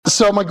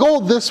So my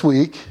goal this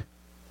week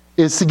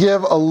is to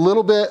give a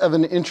little bit of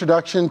an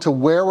introduction to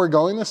where we're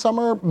going this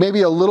summer,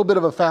 maybe a little bit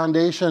of a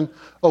foundation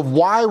of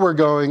why we're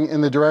going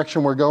in the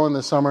direction we're going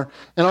this summer.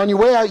 And on your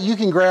way out, you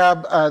can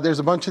grab, there's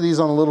a bunch of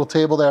these on a little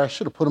table there. I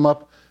should have put them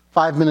up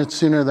 5 minutes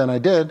sooner than I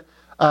did.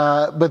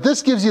 But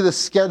this gives you the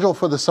schedule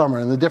for the summer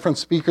and the different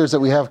speakers that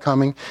we have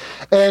coming.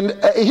 And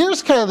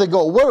here's kind of the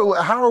goal.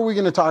 How are we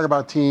going to talk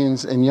about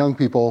teens and young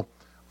people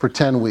for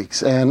 10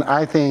 weeks? And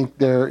I think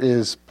there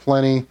is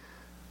plenty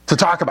to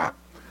talk about,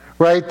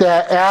 right?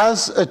 That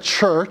as a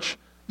church,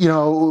 you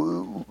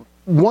know,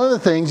 one of the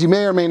things, you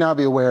may or may not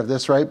be aware of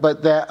this, right?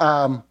 But that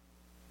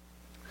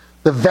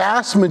the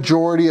vast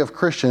majority of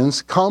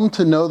Christians come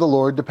to know the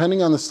Lord,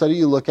 depending on the study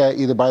you look at,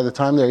 either by the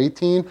time they're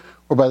 18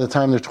 or by the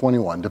time they're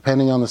 21,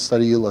 depending on the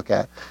study you look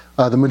at.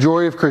 The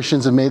majority of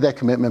Christians have made that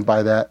commitment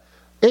by that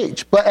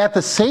age. But at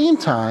the same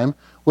time,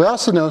 we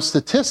also know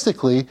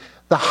statistically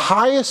the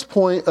highest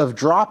point of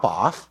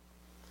drop-off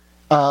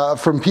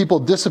from people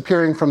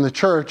disappearing from the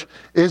church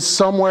is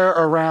somewhere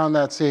around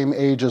that same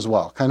age as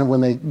well, kind of when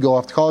they go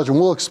off to college. And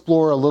we'll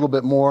explore a little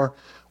bit more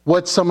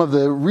what some of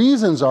the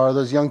reasons are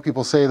those young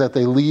people say that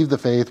they leave the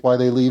faith, why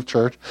they leave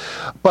church.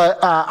 But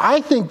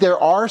I think there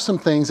are some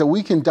things that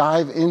we can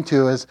dive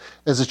into as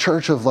a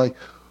church of like,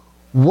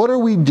 what are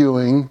we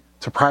doing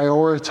to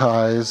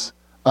prioritize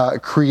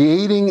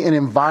creating an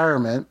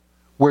environment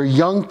where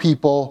young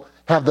people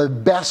have the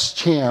best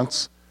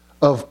chance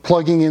of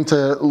plugging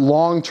into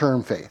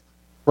long-term faith,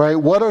 right?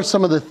 What are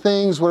some of the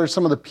things, what are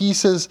some of the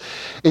pieces?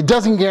 It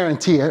doesn't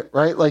guarantee it,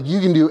 right? Like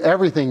you can do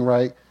everything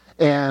right,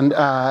 and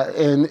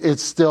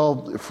it's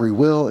still free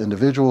will,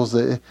 individuals.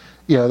 That,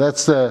 you know,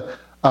 that's the.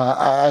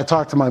 I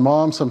talk to my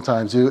mom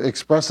sometimes, who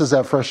expresses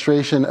that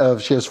frustration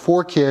of she has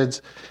 4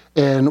 kids,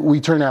 and we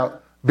turn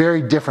out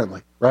very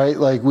differently, right?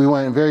 Like we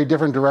went in very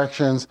different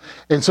directions,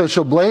 and so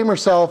she'll blame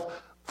herself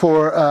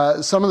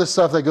for some of the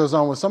stuff that goes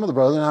on with some of the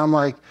brothers, and I'm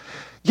like,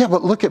 yeah,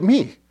 but look at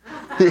me.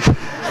 No,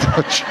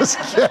 just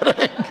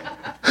kidding.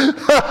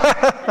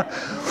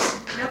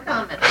 No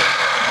comment.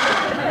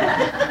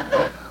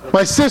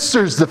 My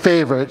sister's the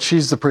favorite;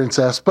 she's the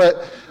princess.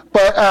 But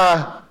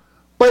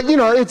you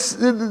know, it's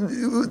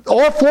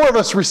all 4 of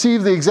us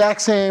receive the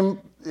exact same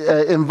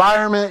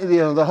environment, you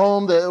know, the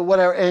home, the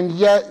whatever, and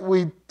yet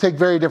we take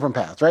very different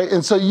paths, right?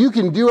 And so you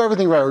can do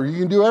everything right, or you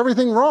can do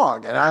everything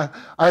wrong. And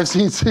I've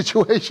seen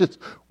situations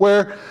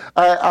where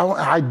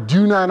I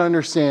do not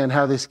understand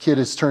how this kid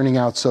is turning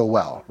out so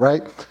well,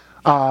 right?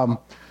 And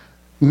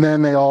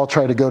then they all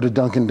try to go to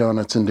Dunkin'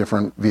 Donuts in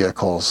different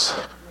vehicles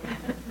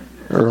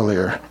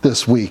earlier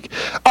this week.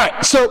 All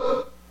right,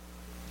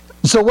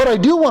 so what I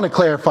do want to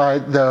clarify,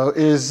 though,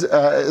 is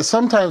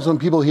sometimes when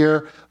people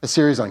hear a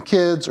series on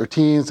kids or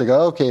teens, they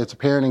go, okay, it's a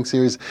parenting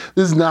series.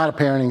 This is not a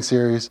parenting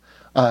series.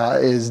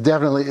 Is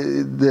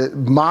definitely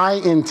my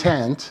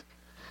intent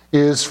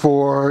is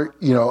for,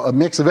 you know, a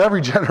mix of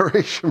every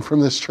generation from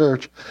this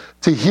church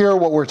to hear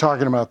what we're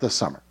talking about this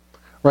summer,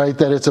 right?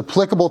 That it's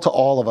applicable to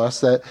all of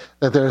us, that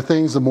there are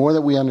things, the more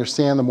that we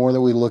understand, the more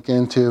that we look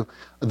into,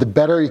 the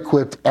better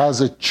equipped as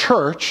a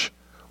church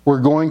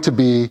we're going to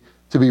be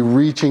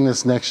reaching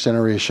this next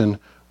generation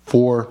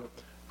for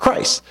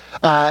Christ.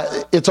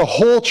 It's a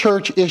whole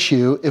church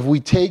issue if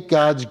we take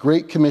God's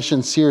Great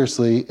Commission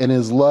seriously and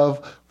his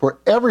love for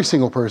every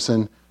single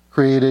person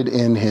created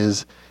in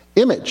his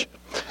image.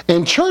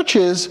 And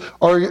churches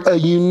are a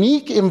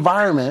unique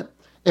environment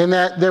in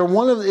that they're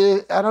one of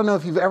the, I don't know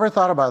if you've ever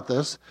thought about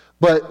this,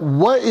 but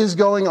what is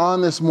going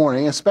on this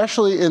morning,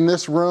 especially in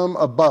this room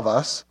above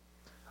us,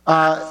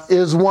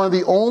 is one of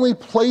the only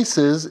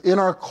places in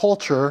our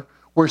culture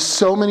where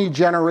so many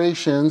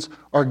generations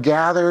are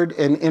gathered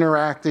and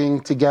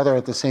interacting together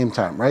at the same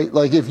time, right?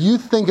 Like if you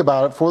think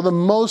about it, for the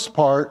most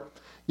part,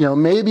 you know,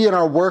 maybe in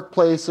our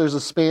workplace there's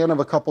a span of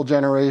a couple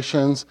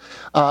generations,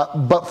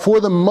 but for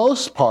the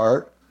most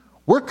part,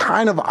 we're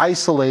kind of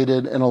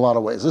isolated in a lot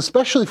of ways,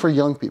 especially for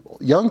young people.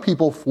 Young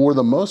people, for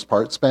the most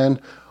part,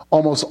 spend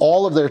almost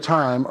all of their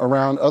time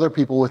around other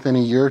people within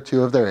a year or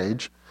 2 of their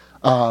age,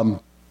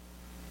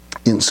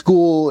 in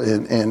school,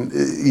 in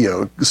you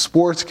know,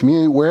 sports,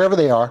 community, wherever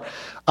they are.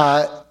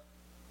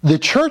 The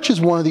church is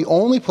one of the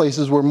only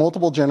places where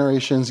multiple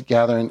generations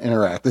gather and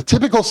interact. The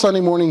typical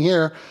Sunday morning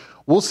here,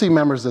 we'll see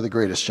members of the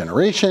greatest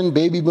generation,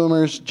 baby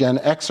boomers, Gen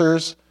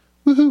Xers,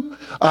 woohoo,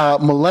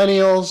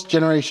 millennials,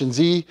 Generation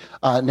Z.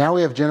 Now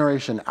we have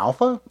Generation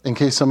Alpha, in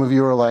case some of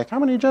you are like, how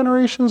many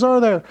generations are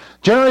there?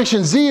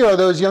 Generation Z are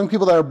those young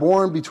people that are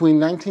born between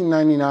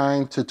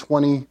 1999 to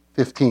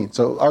 2015.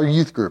 So our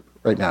youth group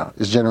right now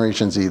is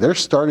Generation Z. They're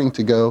starting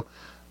to go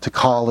to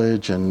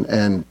college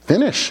and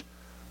finish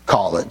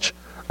college,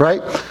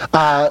 right?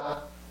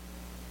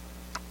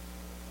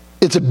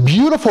 It's a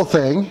beautiful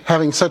thing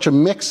having such a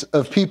mix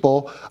of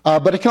people,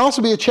 but it can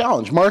also be a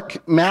challenge.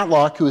 Mark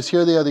Matlock, who was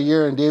here the other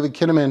year, and David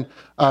Kinnaman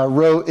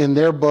wrote in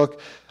their book,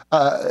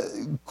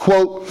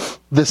 quote,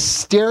 "The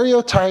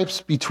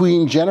stereotypes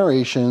between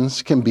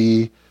generations can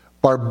be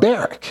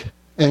barbaric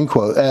end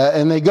quote.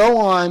 And they go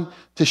on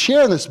to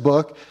share in this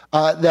book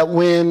that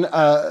when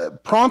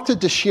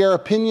prompted to share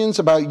opinions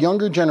about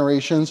younger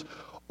generations,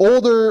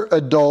 older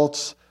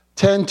adults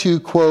tend to,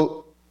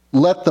 quote,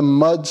 let the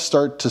mud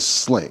start to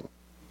sling.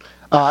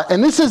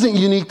 And this isn't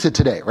unique to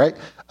today, right?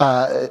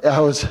 I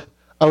was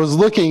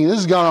looking, this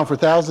has gone on for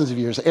thousands of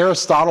years.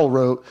 Aristotle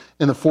wrote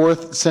in the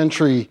 4th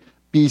century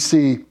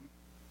BC,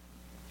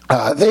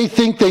 they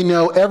think they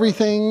know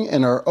everything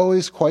and are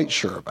always quite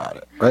sure about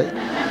it, right?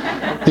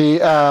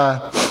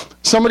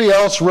 Somebody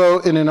else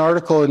wrote in an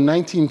article in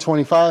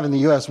 1925 in the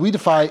U.S., we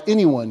defy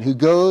anyone who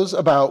goes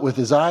about with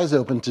his eyes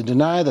open to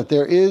deny that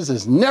there is,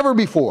 as never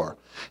before,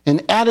 an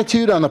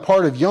attitude on the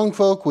part of young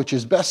folk which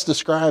is best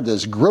described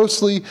as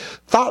grossly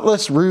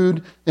thoughtless,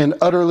 rude, and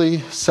utterly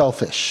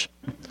selfish.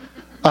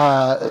 In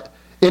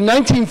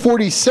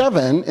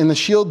 1947, in the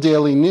Shield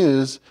Daily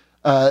News,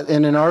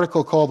 in an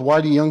article called Why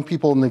Do Young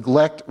People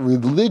Neglect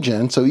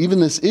Religion? So even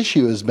this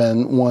issue has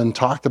been one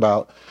talked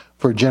about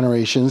for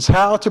generations.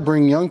 How to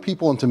bring young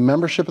people into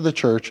membership of the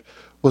church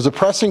was a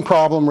pressing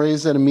problem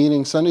raised at a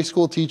meeting. Sunday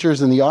school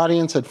teachers in the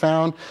audience had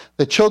found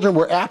that children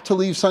were apt to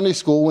leave Sunday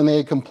school when they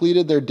had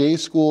completed their day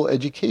school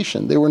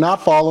education. They were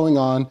not following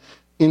on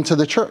into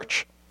the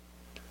church.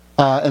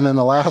 And then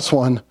the last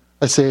one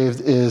I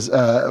saved is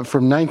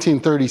from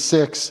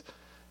 1936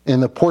 in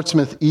the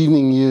Portsmouth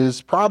Evening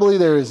News. Probably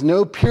there is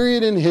no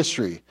period in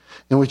history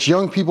in which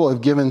young people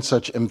have given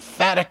such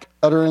emphatic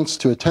utterance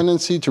to a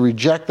tendency to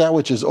reject that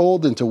which is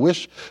old and to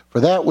wish for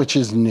that which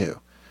is new.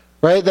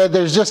 Right? That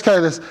there's just kind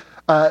of this,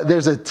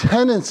 there's a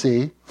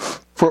tendency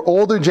for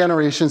older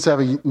generations to have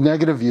a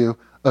negative view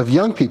of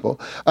young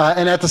people.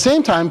 And at the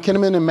same time,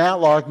 Kinnaman and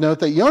Matlock note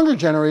that younger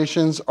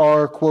generations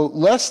are, quote,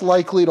 less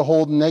likely to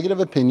hold negative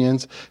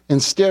opinions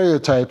and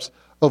stereotypes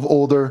of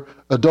older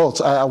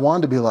adults. I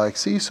wanted to be like,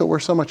 see, so we're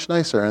so much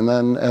nicer. And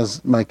then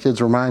as my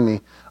kids remind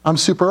me, I'm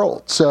super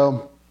old.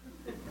 So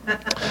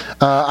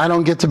I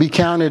don't get to be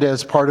counted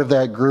as part of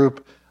that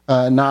group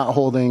not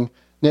holding.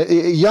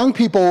 Young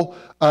people,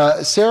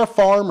 Sarah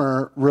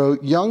Farmer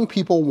wrote, young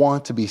people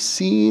want to be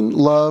seen,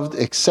 loved,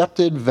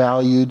 accepted,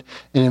 valued,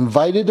 and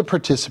invited to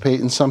participate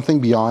in something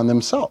beyond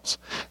themselves.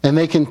 And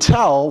they can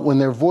tell when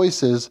their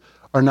voices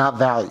are not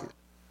valued.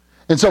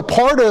 And so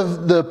part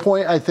of the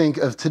point, I think,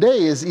 of today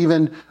is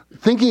even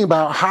thinking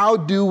about how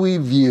do we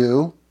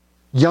view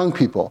young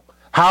people?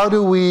 How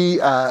do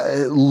we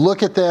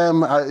look at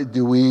them?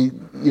 Do we,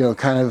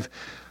 kind of,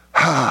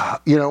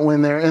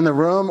 when they're in the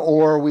room,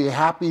 or are we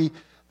happy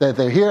that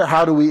they're here?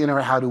 How do we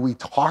interact? How do we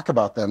talk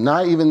about them?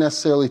 Not even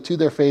necessarily to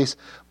their face,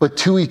 but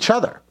to each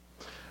other,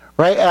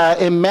 right?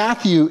 In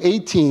Matthew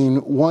 18,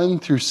 1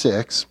 through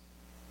 6,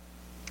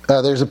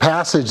 there's a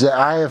passage that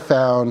I have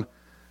found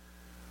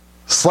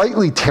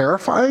slightly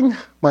terrifying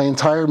my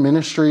entire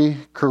ministry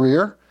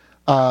career.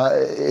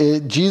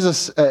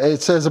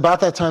 It says, about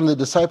that time the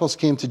disciples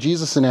came to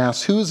Jesus and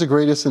asked, who is the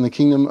greatest in the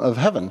kingdom of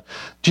heaven?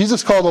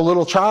 Jesus called a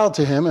little child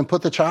to him and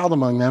put the child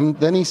among them.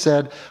 Then he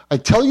said, I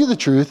tell you the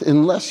truth,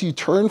 unless you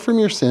turn from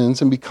your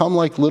sins and become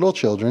like little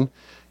children,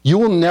 you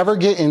will never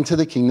get into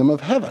the kingdom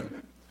of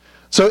heaven.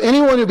 So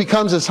anyone who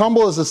becomes as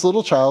humble as this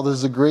little child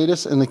is the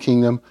greatest in the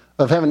kingdom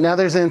of heaven. Now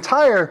there's an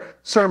entire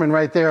sermon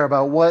right there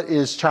about what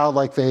is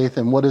childlike faith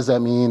and what does that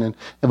mean,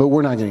 but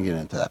we're not going to get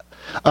into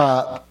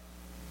that.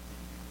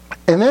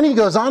 And then he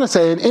goes on to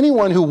say, and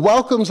anyone who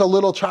welcomes a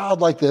little child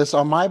like this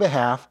on my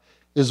behalf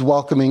is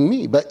welcoming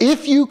me. But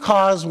if you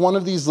cause one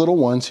of these little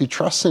ones who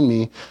trusts in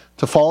me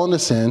to fall into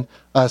sin,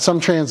 some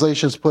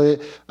translations put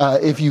it,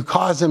 if you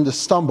cause them to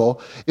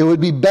stumble, it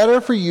would be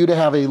better for you to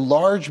have a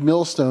large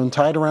millstone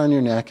tied around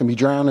your neck and be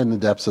drowned in the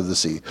depths of the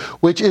sea,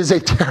 which is a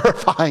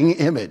terrifying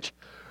image,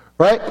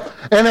 right?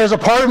 And there's a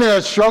part of me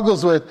that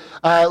struggles with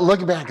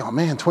looking back, oh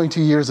man,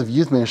 22 years of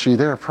youth ministry,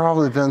 there have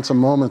probably been some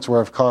moments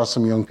where I've caused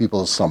some young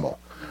people to stumble,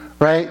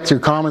 right? Through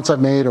comments I've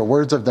made or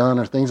words I've done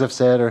or things I've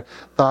said or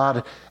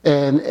thought.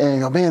 And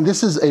you go, man,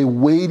 this is a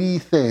weighty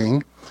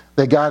thing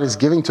that God is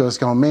giving to us.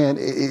 Going,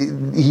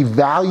 man, he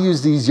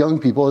values these young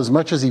people as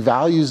much as he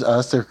values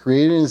us. They're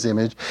created in his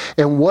image.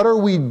 And what are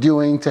we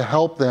doing to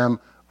help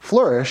them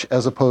flourish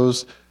as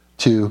opposed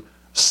to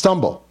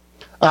stumble?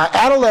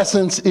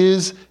 Adolescence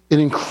is an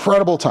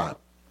incredible time.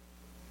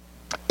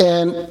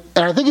 And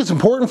I think it's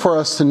important for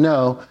us to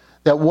know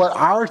that what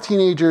our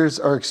teenagers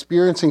are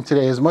experiencing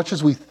today, as much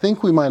as we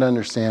think we might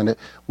understand it,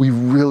 we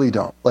really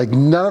don't. Like,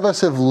 none of us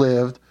have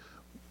lived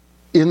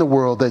in the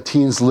world that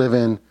teens live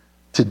in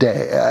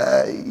today.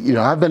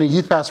 I've been a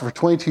youth pastor for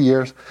 22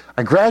 years.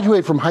 I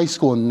graduated from high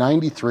school in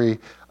 93.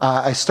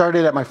 I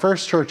started at my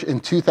first church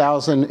in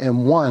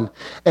 2001.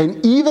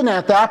 And even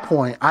at that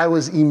point, I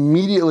was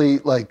immediately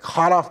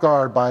caught off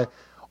guard by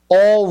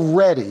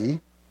already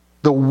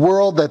the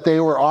world that they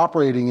were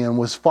operating in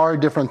was far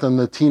different than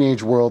the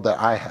teenage world that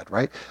I had,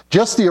 right?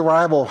 Just the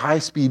arrival of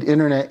high-speed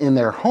internet in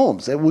their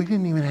homes. We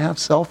didn't even have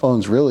cell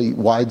phones really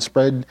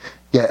widespread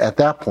yet at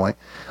that point.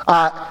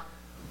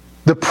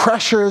 The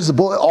pressures,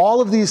 all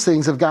of these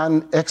things have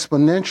gotten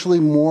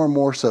exponentially more and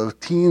more so.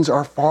 Teens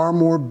are far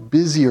more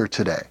busier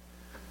today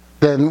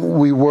than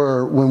we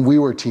were when we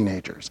were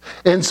teenagers.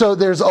 And so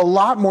there's a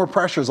lot more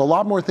pressures, a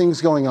lot more things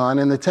going on,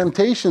 and the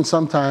temptation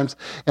sometimes,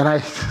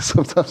 and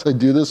sometimes I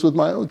do this with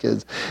my own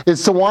kids,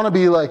 is to want to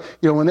be like,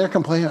 when they're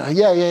complaining,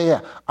 yeah,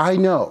 I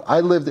know,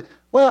 I lived it.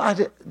 Well,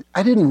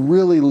 I didn't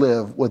really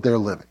live what they're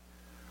living,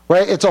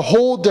 right? It's a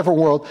whole different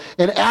world.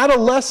 And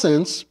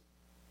adolescence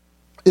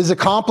is a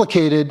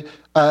complicated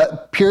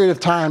period of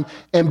time,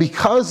 and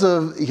because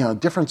of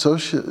different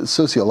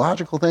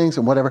sociological things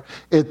and whatever,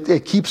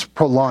 it keeps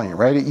prolonging,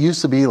 right? It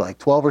used to be like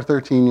 12 or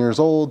 13 years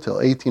old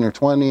till 18 or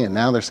 20, and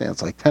now they're saying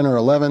it's like 10 or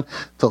 11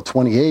 till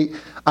 28,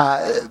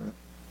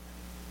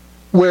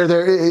 where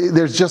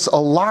there's just a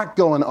lot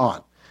going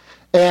on.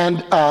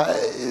 And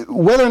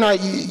whether or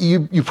not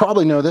you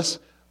probably know this,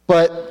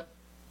 but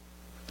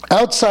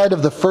outside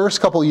of the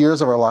first couple of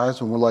years of our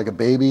lives when we're like a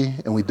baby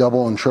and we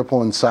double and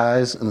triple in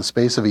size in the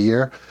space of a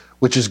year,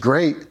 which is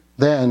great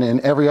then,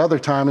 and every other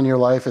time in your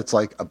life it's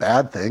like a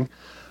bad thing.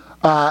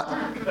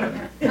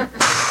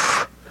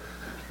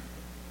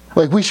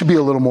 Like we should be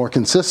a little more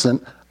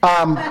consistent.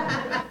 At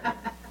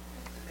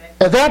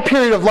that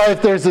period of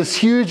life, there's this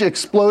huge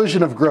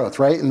explosion of growth,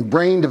 right? And the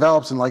brain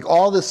develops and like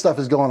all this stuff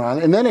is going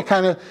on. And then it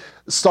kind of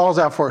slows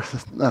down for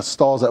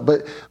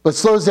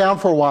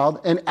a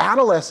while. And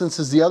adolescence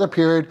is the other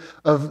period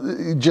of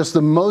just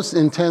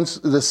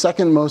the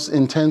second most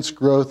intense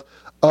growth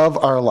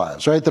of our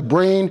lives, right? The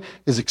brain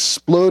is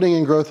exploding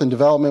in growth and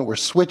development. We're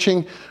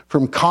switching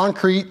from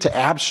concrete to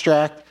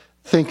abstract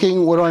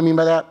thinking. What do I mean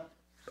by that?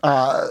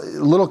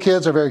 Little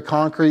kids are very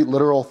concrete,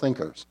 literal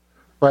thinkers,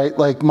 right?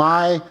 Like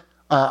I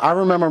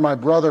remember my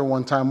brother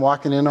one time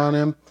walking in on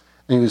him,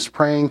 and he was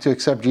praying to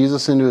accept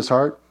Jesus into his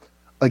heart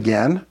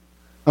again.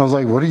 I was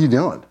like, "What are you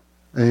doing?"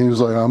 And he was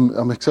like,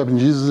 I'm accepting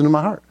Jesus into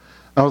my heart.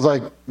 I was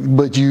like,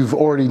 "But you've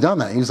already done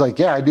that." He was like,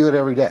 "Yeah, I do it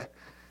every day."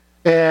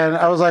 And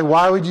I was like,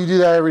 "Why would you do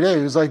that every day?"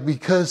 He was like,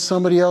 "Because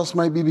somebody else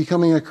might be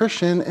becoming a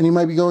Christian, and he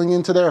might be going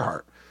into their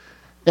heart."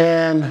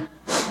 And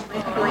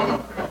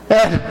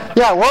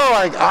yeah, we're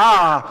like,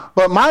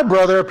 but my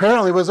brother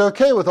apparently was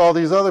okay with all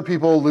these other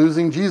people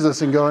losing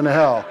Jesus and going to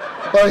hell.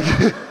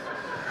 Like,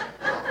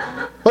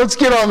 let's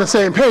get on the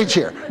same page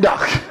here. No,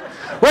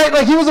 right?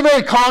 Like he was a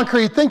very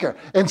concrete thinker.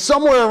 And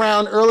somewhere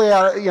around early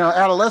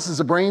adolescence,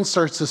 the brain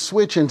starts to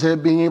switch into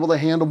being able to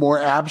handle more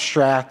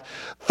abstract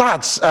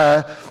thoughts,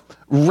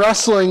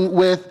 wrestling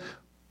with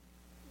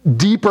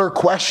deeper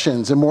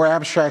questions and more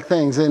abstract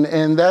things.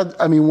 And that,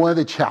 one of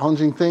the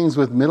challenging things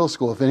with middle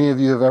school, if any of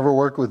you have ever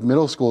worked with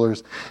middle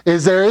schoolers,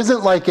 is there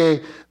isn't like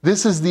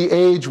this is the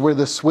age where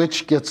the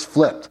switch gets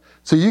flipped.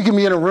 So you can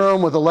be in a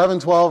room with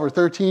 11, 12, or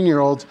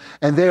 13-year-olds,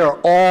 and they are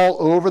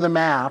all over the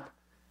map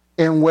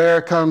in where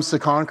it comes to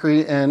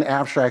concrete and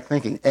abstract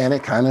thinking. And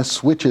it kind of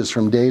switches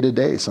from day to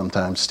day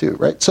sometimes too,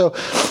 right? So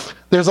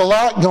there's a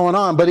lot going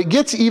on, but it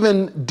gets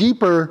even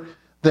deeper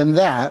than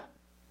that.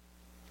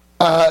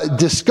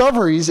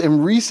 Discoveries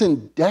in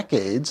recent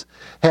decades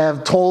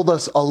have told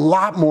us a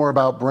lot more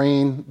about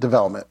brain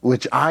development,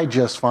 which I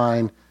just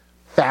find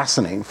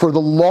fascinating. For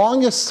the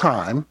longest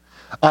time,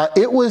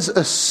 it was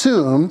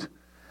assumed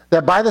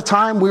that by the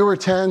time we were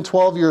 10,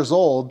 12 years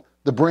old,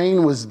 the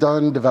brain was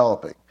done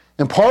developing.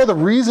 And part of the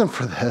reason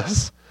for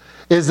this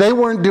is they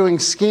weren't doing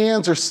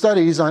scans or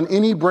studies on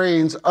any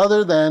brains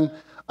other than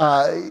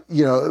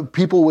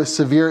people with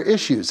severe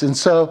issues. And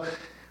so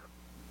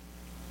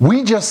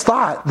we just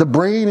thought the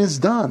brain is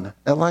done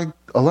at like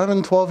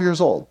 11, 12 years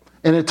old.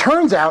 And it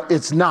turns out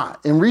it's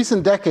not. In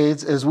recent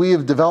decades, as we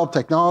have developed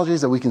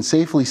technologies that we can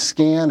safely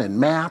scan and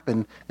map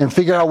and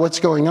figure out what's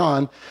going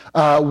on,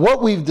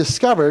 what we've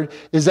discovered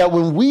is that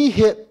when we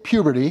hit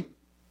puberty,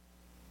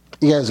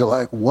 you guys are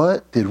like,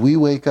 what did we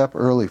wake up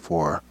early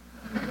for?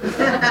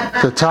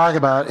 To talk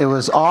about, it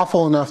was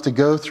awful enough to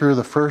go through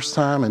the first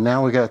time, and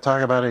now we got to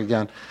talk about it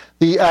again.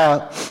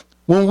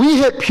 When we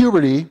hit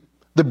puberty,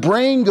 the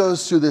brain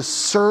goes through this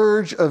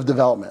surge of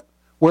development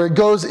where it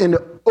goes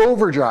into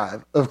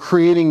overdrive of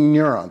creating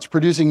neurons,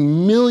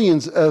 producing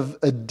millions of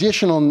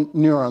additional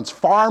neurons,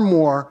 far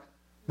more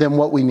than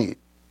what we need.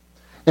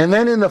 And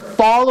then in the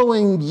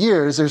following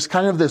years, there's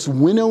kind of this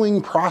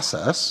winnowing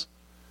process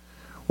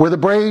where the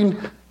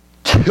brain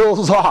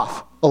kills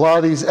off a lot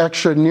of these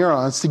extra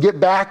neurons to get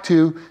back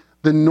to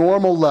the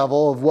normal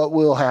level of what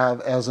we'll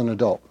have as an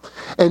adult.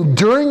 And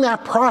during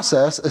that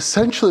process,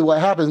 essentially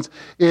what happens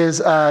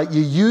is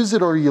you use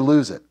it or you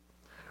lose it,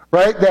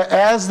 right? That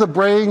as the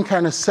brain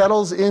kind of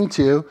settles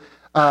into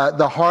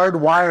the hard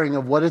wiring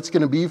of what it's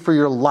going to be for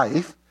your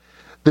life,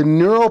 the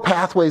neural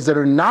pathways that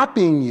are not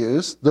being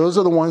used, those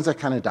are the ones that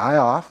kind of die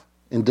off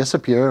and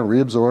disappear and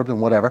reabsorbed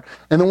and whatever.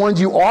 And the ones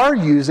you are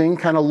using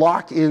kind of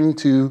lock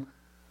into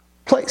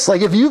place.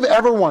 Like if you've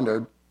ever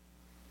wondered,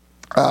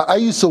 I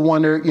used to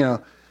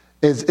wonder,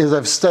 as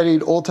I've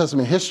studied Old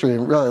Testament history,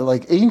 and really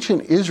like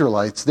ancient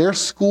Israelites, their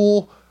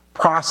school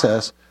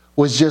process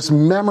was just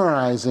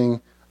memorizing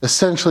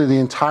essentially the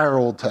entire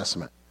Old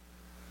Testament,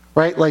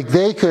 right? Like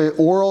they could,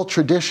 oral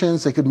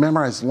traditions, they could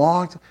memorize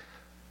long.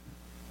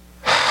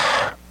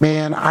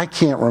 Man, I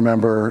can't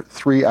remember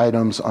 3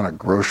 items on a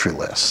grocery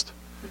list.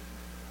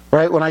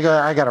 right? When I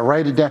got to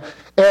write it down.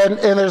 And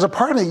there's a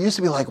part of me that used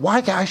to be like,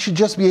 why, I should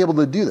just be able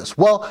to do this.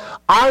 Well,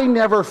 I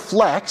never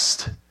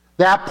flexed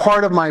that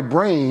part of my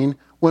brain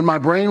when my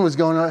brain was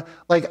going on.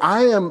 Like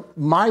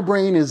my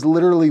brain is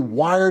literally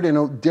wired in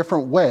a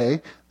different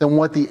way than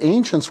what the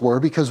ancients were,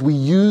 because we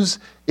use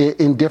it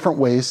in different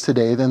ways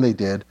today than they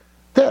did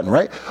then,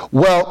 right?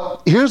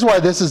 Well, here's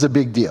why this is a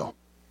big deal.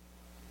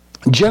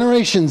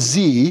 Generation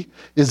Z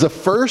is the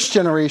first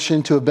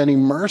generation to have been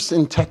immersed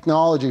in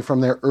technology from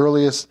their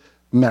earliest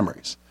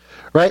memories,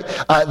 right?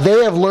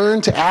 They have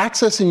learned to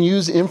access and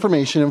use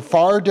information in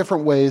far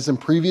different ways than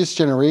previous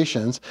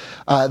generations.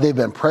 They've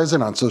been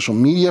present on social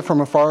media from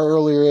a far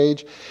earlier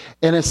age.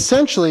 And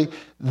essentially,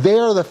 they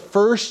are the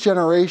first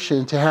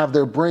generation to have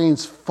their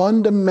brains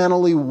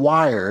fundamentally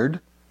wired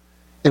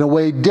in a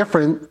way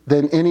different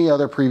than any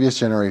other previous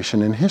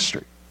generation in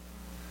history,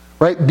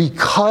 right?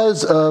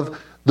 Because of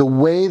the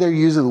way they're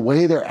using, the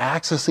way they're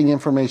accessing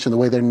information, the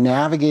way they're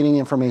navigating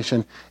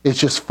information, it's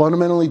just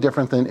fundamentally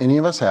different than any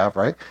of us have,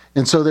 right?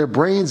 And so their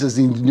brains, as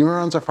the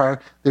neurons are firing,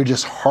 they're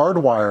just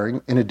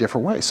hardwiring in a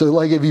different way. So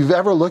like if you've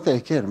ever looked at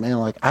a kid, man,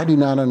 like I do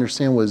not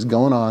understand what is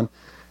going on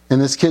in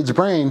this kid's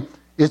brain,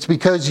 it's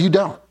because you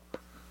don't.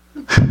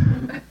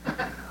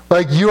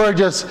 Like we are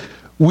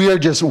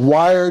just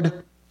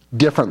wired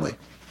differently.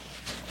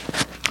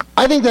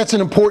 I think that's an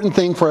important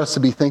thing for us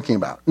to be thinking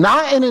about.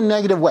 Not in a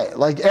negative way.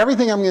 Like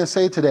everything I'm going to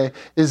say today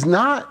is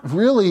not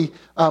really,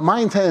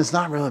 my intent is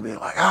not really being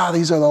like,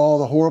 these are all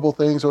the horrible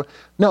things.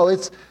 No,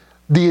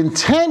 the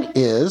intent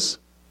is,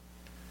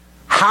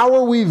 how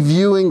are we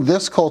viewing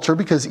this culture?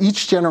 Because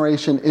each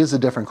generation is a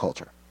different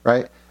culture,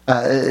 right?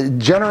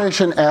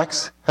 Generation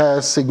X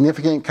has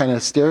significant kind of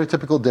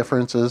stereotypical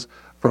differences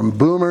from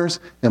boomers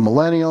and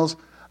millennials.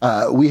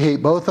 We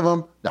hate both of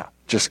them. No,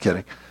 just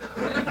kidding.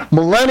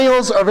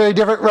 Millennials are very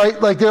different,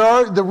 right? Like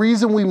the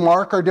reason we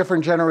mark our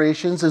different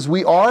generations is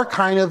we are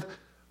kind of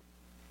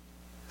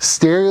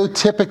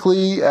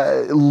stereotypically,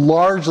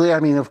 largely, I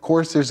mean, of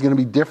course, there's going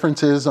to be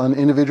differences on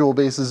individual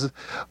basis,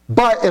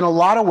 but in a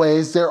lot of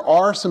ways, there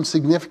are some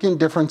significant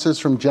differences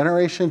from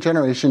generation to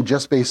generation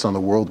just based on the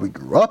world we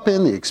grew up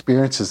in, the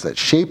experiences that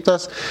shaped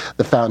us,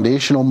 the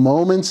foundational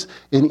moments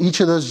in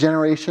each of those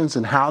generations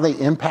and how they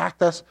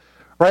impact us,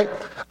 right?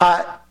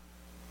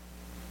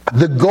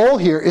 The goal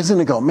here isn't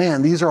to go,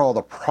 man, these are all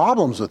the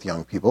problems with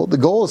young people. The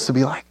goal is to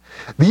be like,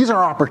 these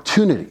are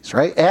opportunities,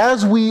 right?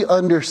 As we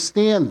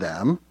understand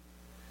them,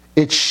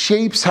 it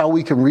shapes how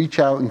we can reach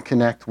out and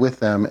connect with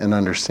them and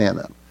understand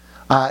them.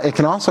 It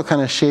can also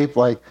kind of shape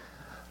like,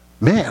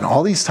 man,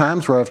 all these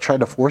times where I've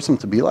tried to force them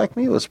to be like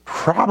me was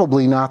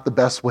probably not the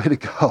best way to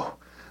go,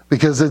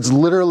 because it's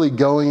literally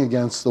going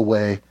against the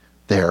way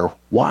they're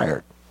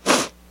wired.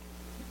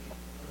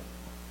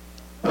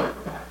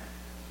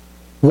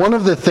 One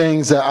of the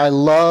things that I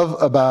love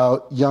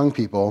about young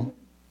people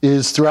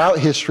is throughout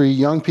history,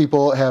 young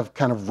people have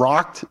kind of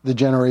rocked the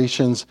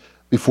generations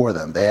before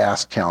them. They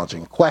ask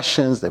challenging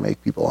questions, they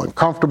make people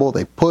uncomfortable,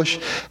 they push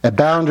at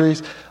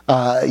boundaries.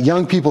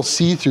 Young people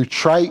see through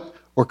trite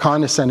or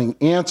condescending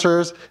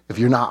answers. If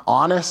you're not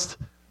honest,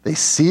 they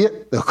see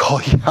it, they'll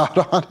call you out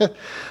on it.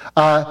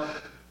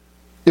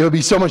 It would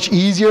be so much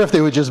easier if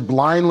they would just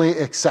blindly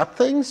accept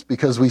things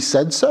because we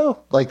said so,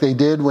 like they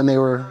did when they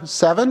were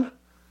 7.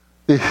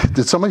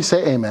 Did somebody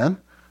say amen?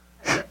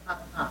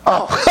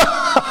 Oh.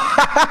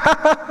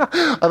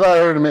 I thought I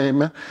heard an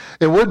amen.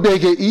 It would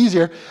make it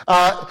easier.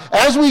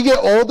 As we get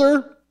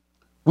older,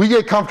 we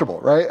get comfortable,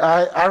 right?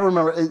 I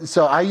remember,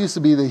 so I used to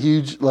be the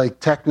huge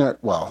tech nerd.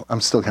 Well, I'm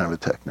still kind of a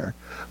tech nerd.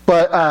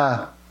 But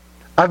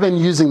I've been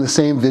using the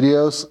same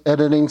videos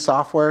editing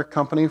software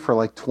company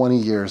for 20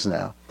 years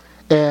now.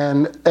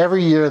 And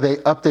every year they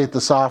update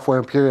the software,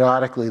 and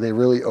periodically they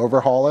really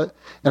overhaul it.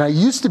 And I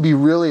used to be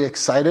really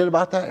excited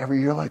about that every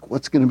year,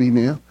 what's going to be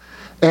new?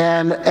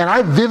 And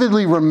I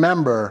vividly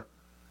remember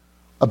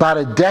about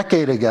a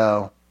decade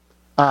ago,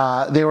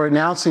 they were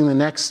announcing the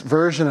next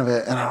version of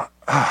it, and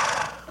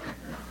I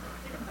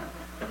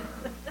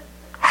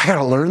got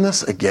to learn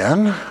this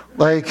again?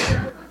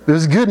 It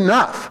was good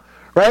enough,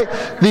 right?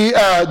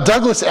 The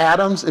Douglas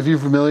Adams, if you're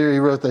familiar, he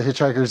wrote the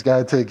Hitchhiker's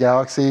Guide to the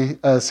Galaxy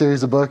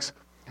series of books.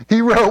 He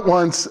wrote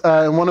once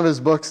in one of his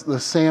books, The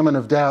Salmon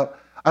of Doubt,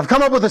 I've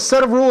come up with a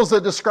set of rules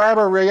that describe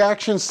our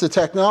reactions to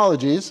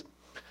technologies.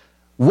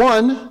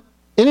 1,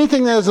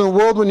 anything that is in the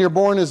world when you're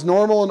born is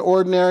normal and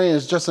ordinary and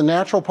is just a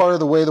natural part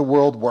of the way the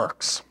world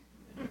works.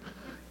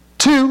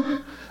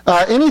 2,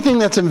 anything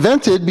that's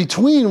invented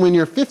between when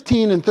you're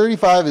 15 and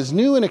 35 is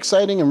new and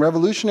exciting and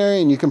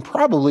revolutionary, and you can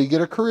probably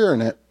get a career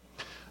in it.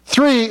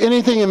 3,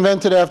 anything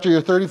invented after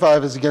you're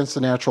 35 is against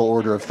the natural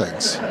order of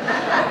things.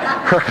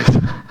 Right.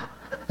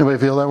 Anybody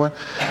feel that way?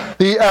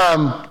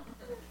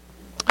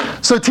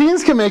 So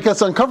teens can make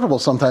us uncomfortable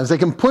sometimes. They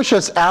can push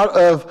us out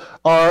of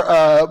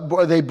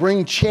our, they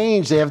bring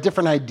change. They have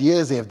different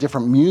ideas. They have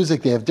different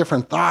music. They have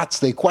different thoughts.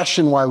 They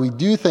question why we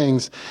do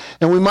things.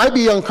 And we might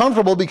be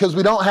uncomfortable because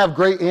we don't have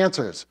great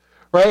answers,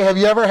 right? Have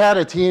you ever had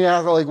a teen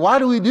ask, why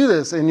do we do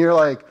this? And you're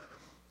like,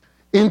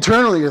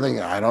 internally you're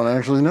thinking, I don't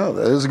actually know.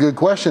 That is a good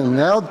question.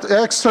 Now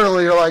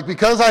externally you're like,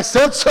 because I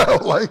said so,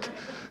 like,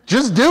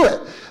 just do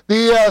it.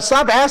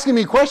 Stop asking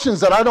me questions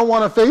that I don't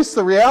want to face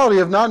the reality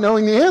of not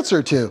knowing the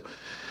answer to.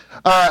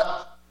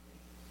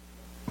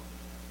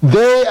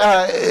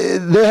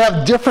 They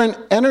have different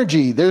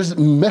energy. There's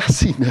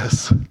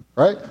messiness,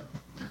 right?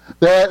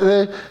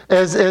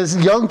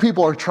 As young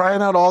people are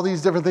trying out all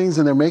these different things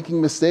and they're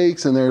making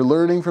mistakes and they're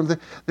learning from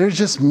things, there's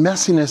just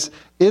messiness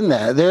in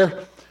that.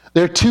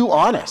 They're too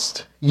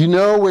honest. You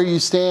know where you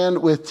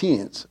stand with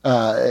teens.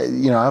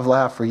 I've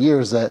laughed for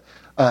years that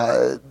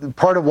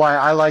part of why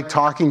I like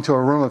talking to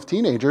a room of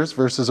teenagers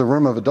versus a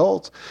room of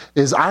adults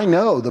is I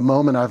know the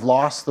moment I've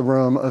lost the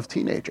room of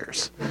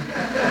teenagers.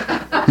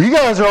 You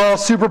guys are all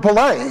super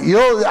polite.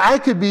 I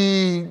could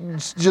be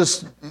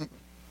just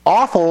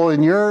awful,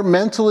 and you're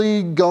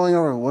mentally going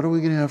over, what are we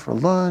going to have for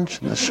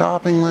lunch, and the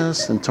shopping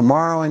list, and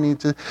tomorrow I need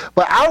to...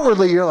 But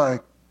outwardly, you're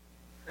like,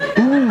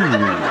 ooh.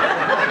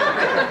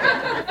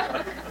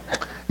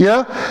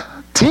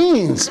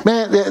 Teens,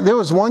 man, there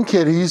was one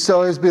kid who used to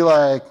always be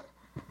like...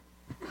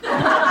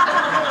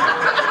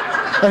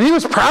 And he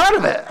was proud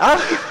of it.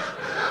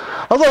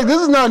 I was like,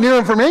 this is not new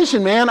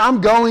information, man.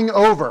 I'm going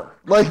over.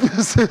 Like,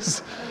 this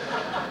is...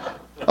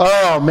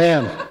 Oh,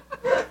 man.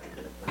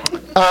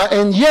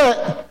 And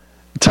yet...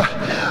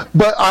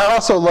 But I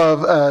also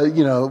love,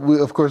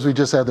 of course, we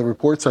just had the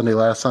report Sunday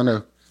last Sunday.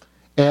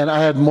 And I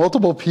had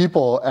multiple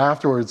people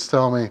afterwards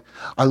tell me,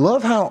 I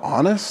love how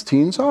honest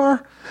teens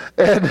are.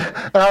 And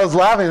I was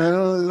laughing.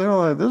 And they're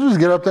like, they'll just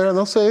get up there and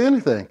they'll say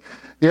anything.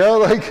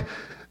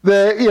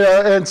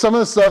 And some of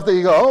the stuff that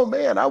you go, oh,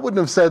 man, I wouldn't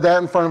have said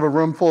that in front of a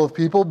room full of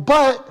people.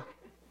 But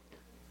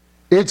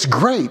it's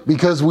great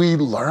because we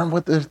learn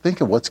what they're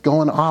thinking, what's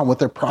going on, what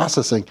they're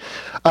processing.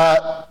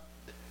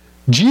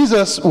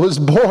 Jesus was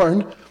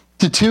born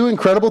to two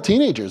incredible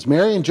teenagers.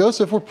 Mary and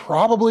Joseph were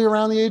probably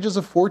around the ages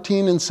of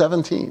 14 and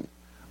 17,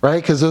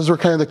 right? Because those were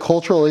kind of the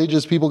cultural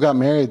ages people got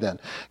married then.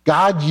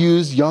 God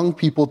used young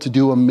people to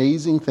do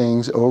amazing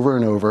things over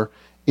and over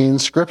in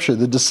Scripture.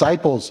 The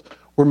disciples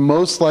were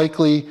most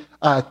likely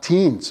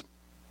teens.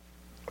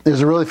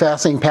 There's a really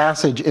fascinating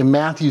passage in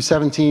Matthew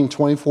 17,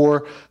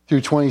 24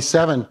 through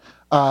 27,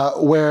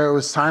 where it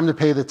was time to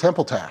pay the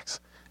temple tax.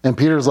 And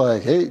Peter's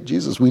like, hey,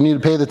 Jesus, we need to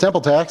pay the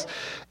temple tax.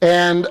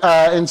 And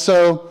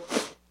so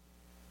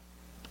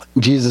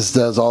Jesus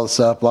does all this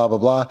stuff, blah, blah,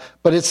 blah.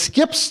 But it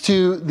skips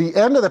to the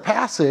end of the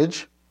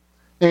passage.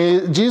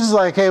 And Jesus is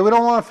like, hey, we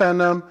don't want to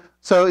offend them.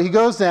 So he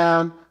goes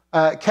down,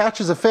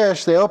 catches a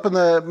fish. They open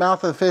the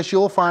mouth of the fish.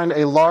 You'll find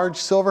a large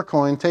silver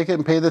coin. Take it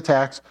and pay the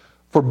tax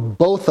for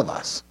both of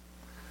us.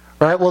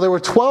 Right? Well, there were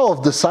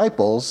 12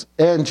 disciples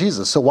and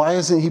Jesus. So why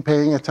isn't he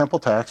paying a temple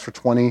tax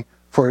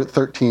for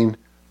 13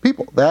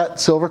 people? That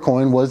silver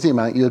coin was the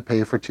amount you would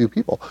pay for two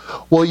people.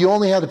 Well, you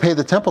only had to pay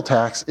the temple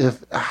tax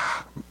if,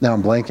 now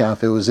I'm blanking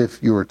out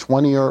if you were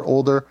 20 or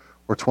older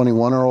or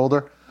 21 or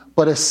older.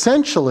 But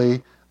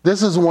essentially,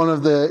 this is one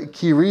of the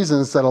key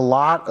reasons that a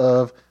lot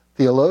of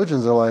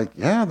theologians are like,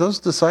 yeah, those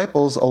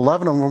disciples,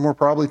 11 of them were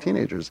probably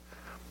teenagers.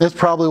 That's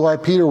probably why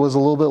Peter was a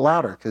little bit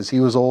louder, because he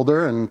was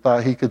older and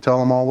thought he could tell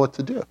them all what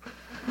to do.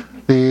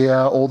 The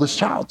oldest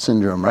child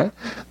syndrome, right?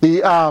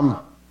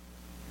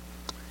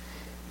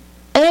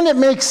 And it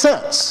makes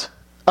sense.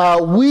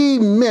 We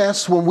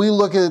miss, when we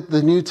look at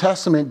the New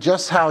Testament,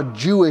 just how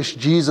Jewish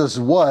Jesus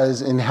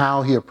was and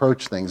how he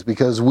approached things,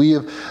 because we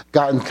have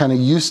gotten kind of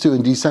used to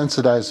and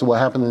desensitized to what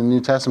happened in the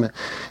New Testament.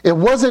 It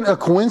wasn't a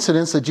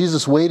coincidence that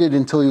Jesus waited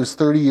until he was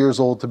 30 years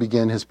old to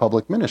begin his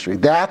public ministry.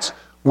 That's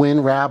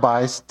when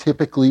rabbis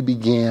typically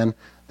began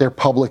their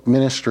public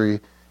ministry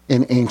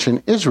in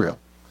ancient Israel.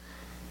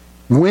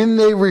 When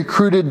they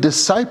recruited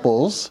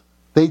disciples,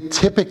 they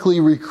typically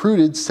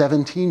recruited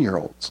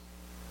 17-year-olds.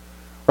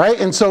 Right?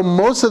 And so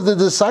most of the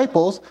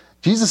disciples,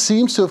 Jesus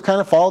seems to have kind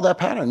of followed that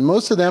pattern.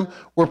 Most of them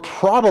were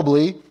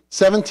probably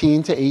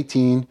 17 to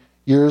 18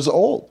 years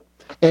old.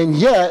 And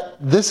yet,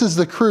 this is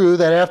the crew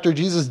that after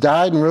Jesus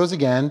died and rose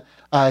again,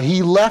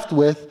 he left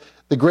with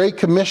the Great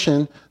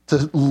Commission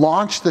to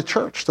launch the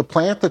church, to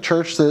plant the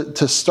church,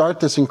 to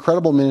start this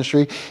incredible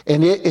ministry.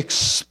 And it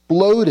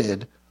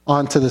exploded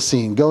onto the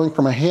scene, going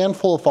from a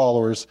handful of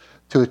followers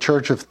to a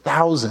church of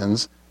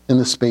thousands in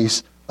the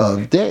space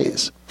of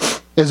days.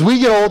 As we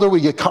get older, we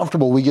get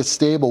comfortable, we get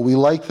stable, we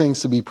like things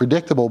to be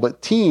predictable,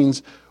 but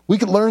teens, we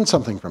could learn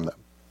something from them.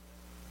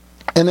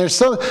 And there's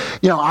so,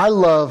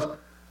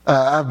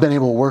 I've been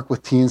able to work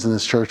with teens in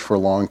this church for a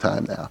long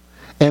time now.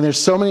 And there's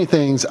so many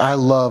things I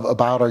love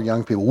about our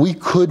young people. We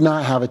could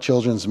not have a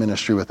children's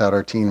ministry without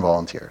our teen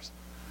volunteers,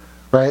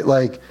 right?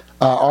 Like,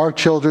 our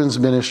children's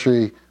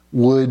ministry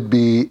would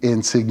be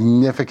in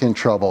significant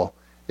trouble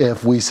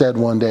if we said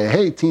one day,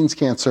 hey, teens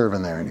can't serve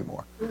in there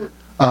anymore.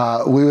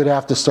 We would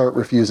have to start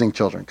refusing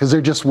children because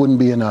there just wouldn't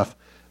be enough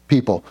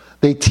people.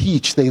 They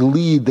teach, they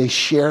lead, they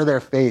share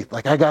their faith.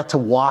 Like, I got to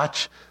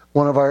watch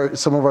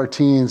some of our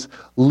teens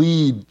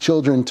lead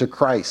children to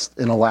Christ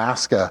in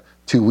Alaska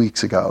 2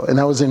 weeks ago. And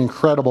that was an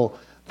incredible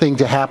thing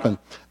to happen.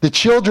 The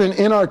children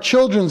in our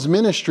children's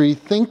ministry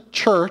think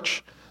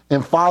church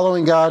and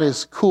following God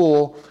is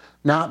cool,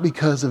 not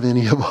because of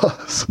any of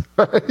us,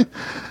 right?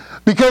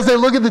 Because they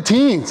look at the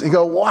teens and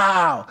go,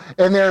 wow.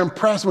 And they're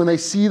impressed when they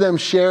see them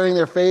sharing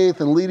their faith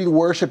and leading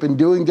worship and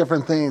doing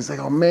different things. They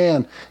go,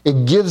 man,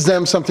 it gives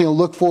them something to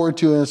look forward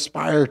to and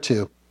aspire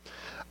to.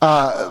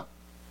 I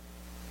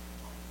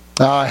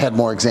had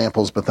more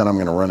examples, but then I'm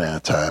going to run out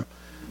of time.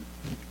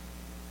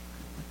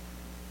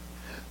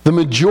 The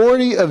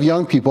majority of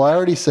young people, I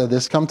already said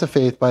this, come to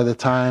faith by the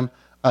time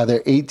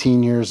they're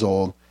 18 years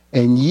old.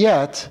 And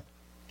yet,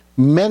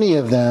 many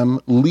of them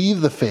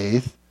leave the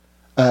faith,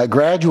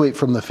 graduate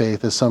from the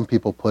faith, as some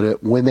people put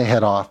it, when they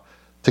head off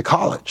to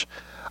college.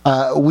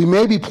 We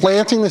may be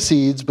planting the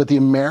seeds, but the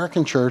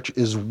American church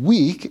is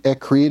weak at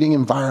creating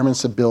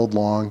environments that build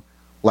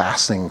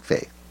long-lasting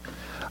faith.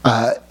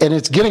 And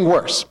it's getting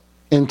worse.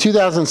 In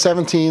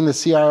 2017, the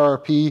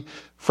CIRP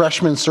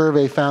freshman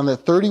survey found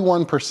that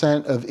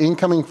 31% of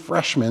incoming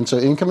freshmen, so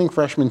incoming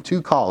freshmen to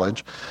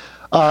college,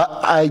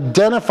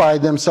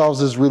 identified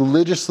themselves as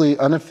religiously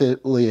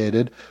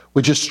unaffiliated,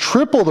 which is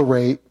triple the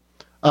rate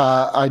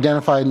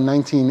identified in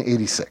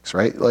 1986,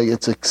 right? Like,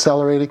 it's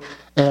accelerating.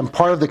 And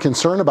part of the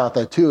concern about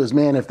that, too, is,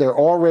 man, if they're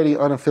already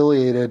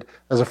unaffiliated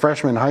as a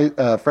freshman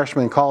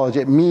in college,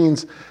 it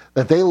means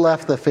that they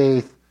left the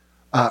faith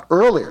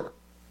earlier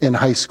in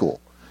high school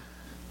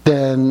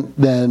than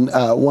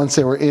once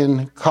they were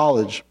in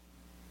college.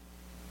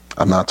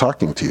 I'm not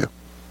talking to you.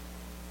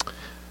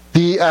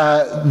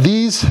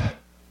 These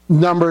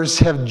numbers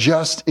have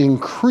just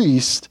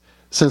increased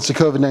since the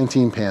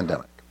COVID-19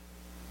 pandemic.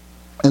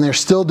 And they're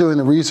still doing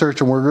the research,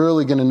 and we're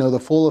really going to know the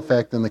full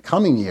effect in the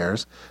coming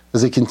years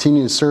as they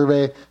continue to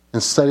survey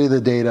and study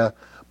the data.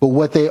 But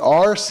what they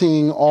are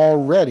seeing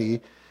already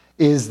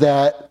is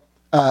that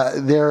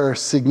there are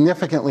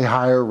significantly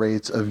higher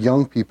rates of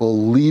young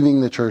people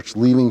leaving the church,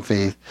 leaving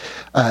faith.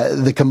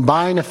 The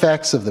combined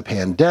effects of the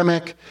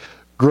pandemic,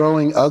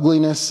 growing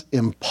ugliness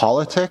in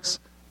politics,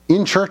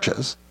 in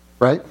churches,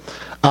 right?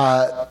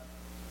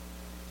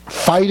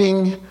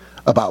 Fighting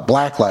about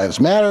Black Lives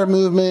Matter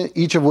movement,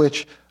 each of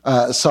which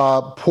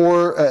saw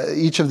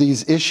each of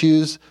these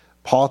issues,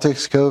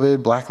 politics,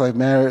 COVID, Black Lives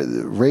Matter,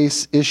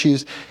 race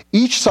issues,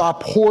 each saw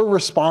poor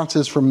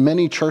responses from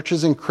many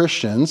churches and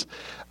Christians,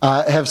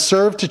 have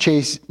served to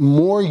chase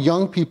more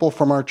young people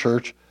from our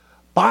church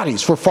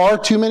bodies. For far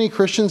too many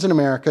Christians in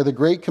America, the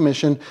Great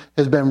Commission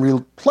has been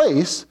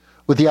replaced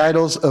with the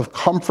idols of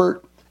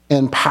comfort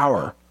and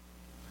power.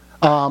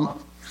 I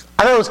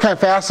thought it was kind of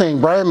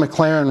fascinating. Brian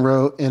McLaren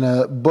wrote in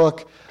a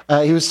book,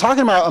 he was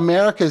talking about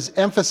America's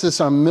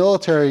emphasis on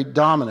military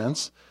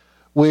dominance,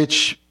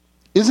 which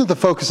isn't the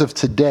focus of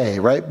today,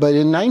 right? But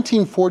in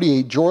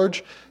 1948,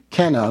 George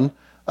Kennan,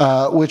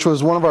 which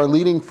was one of our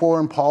leading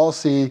foreign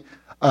policy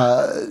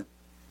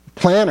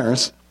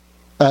planners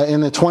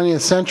in the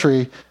 20th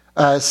century,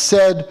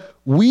 said,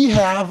 we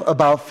have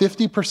about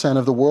 50%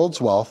 of the world's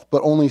wealth,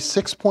 but only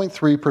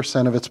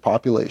 6.3% of its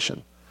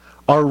population.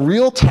 Our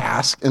real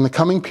task in the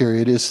coming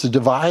period is to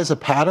devise a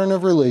pattern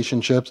of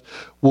relationships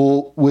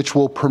which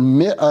will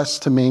permit us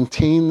to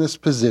maintain this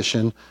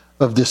position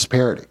of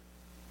disparity.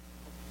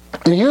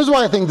 And here's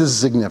why I think this is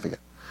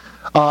significant.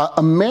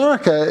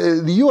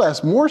 America, the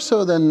U.S., more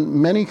so than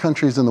many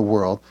countries in the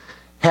world,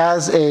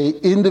 has a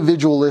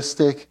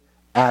individualistic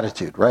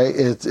attitude, right?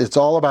 It's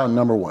all about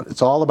number one.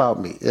 It's all about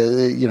me.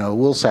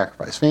 We'll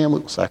sacrifice family,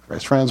 we'll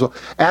sacrifice friends.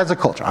 As a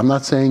culture, I'm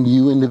not saying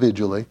you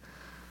individually.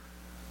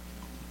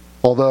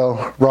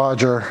 Although,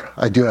 Roger,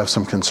 I do have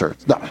some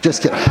concerns. No,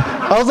 just kidding.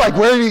 I was like,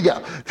 where do you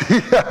go?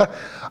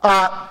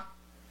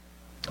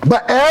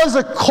 But as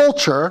a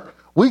culture,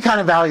 we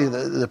kind of value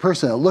the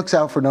person that looks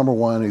out for number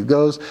one, who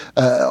goes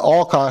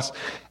all costs.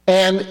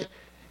 And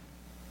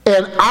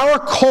our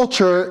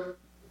culture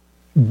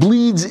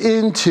bleeds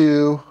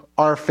into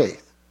our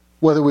faith,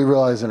 whether we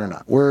realize it or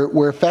not.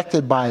 We're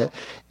affected by it.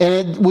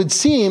 And it would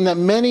seem that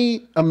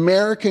many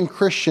American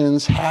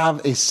Christians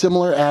have a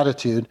similar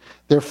attitude.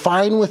 They're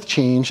fine with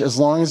change as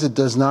long as it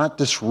does not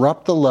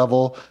disrupt the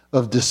level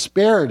of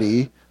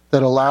disparity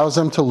that allows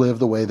them to live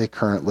the way they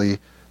currently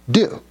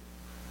do.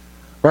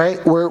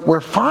 Right?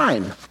 We're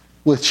fine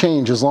with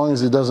change as long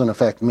as it doesn't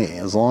affect me,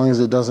 as long as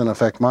it doesn't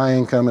affect my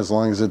income, as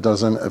long as it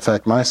doesn't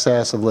affect my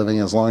status of living,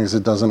 as long as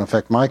it doesn't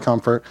affect my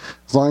comfort,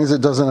 as long as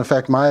it doesn't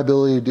affect my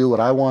ability to do what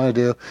I want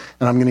to do.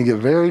 And I'm going to get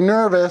very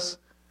nervous,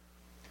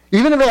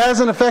 even if it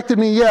hasn't affected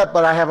me yet,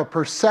 but I have a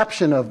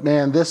perception of,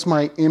 man, this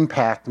might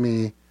impact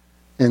me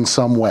in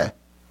some way.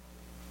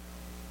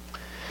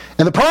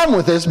 And the problem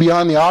with this,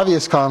 beyond the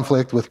obvious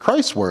conflict with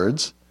Christ's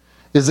words,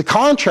 is the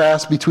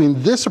contrast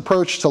between this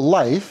approach to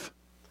life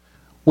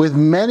with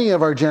many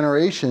of our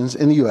generations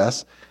in the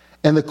U.S.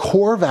 and the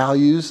core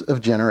values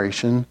of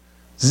Generation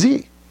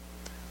Z.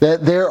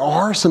 That there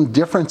are some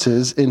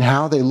differences in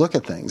how they look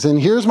at things. And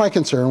here's my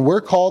concern.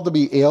 We're called to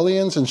be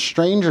aliens and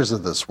strangers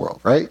of this world,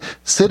 right?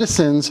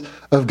 Citizens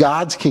of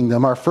God's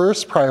kingdom. Our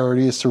first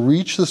priority is to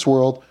reach this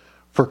world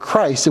for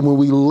Christ. And when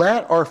we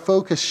let our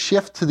focus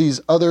shift to these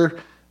other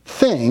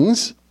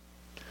things,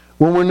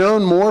 when we're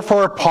known more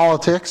for our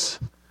politics,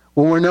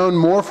 when we're known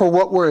more for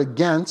what we're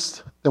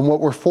against than what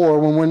we're for,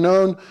 when we're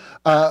known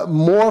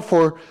more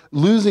for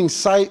losing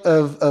sight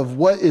of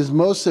what is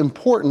most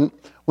important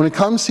when it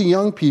comes to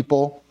young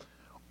people,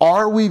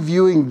 are we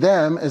viewing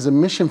them as a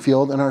mission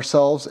field and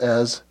ourselves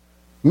as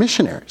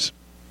missionaries?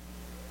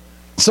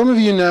 Some of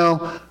you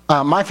know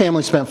my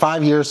family spent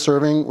 5 years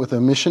serving with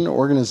a mission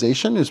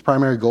organization whose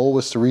primary goal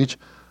was to reach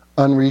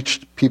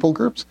unreached people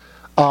groups.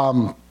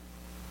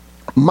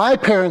 My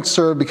parents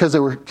served because they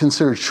were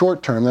considered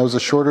short-term. That was a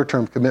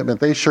shorter-term commitment.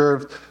 They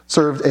served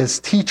as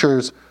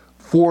teachers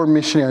for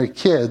missionary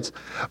kids,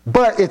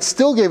 but it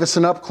still gave us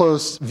an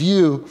up-close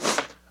view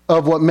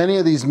of what many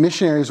of these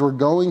missionaries were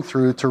going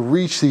through to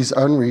reach these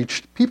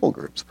unreached people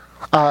groups.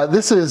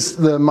 This is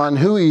the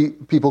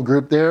Manhui people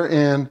group there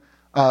in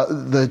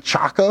the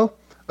Chaco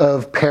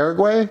of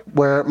Paraguay,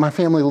 where my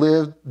family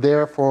lived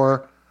there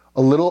for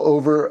a little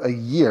over a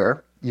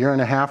year and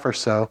a half or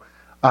so.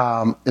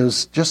 It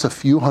was just a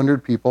few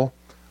hundred people,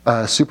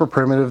 super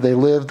primitive. They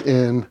lived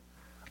in,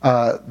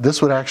 this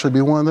would actually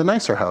be one of the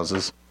nicer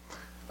houses.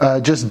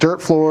 Just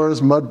dirt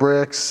floors, mud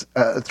bricks,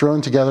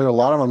 thrown together. A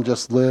lot of them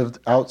just lived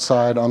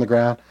outside on the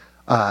ground.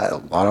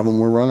 A lot of them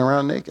were running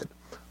around naked.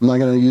 I'm not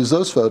going to use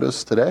those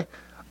photos today.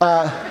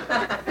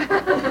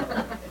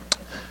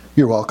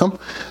 You're welcome.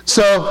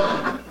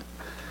 So,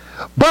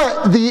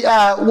 but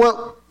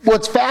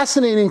what's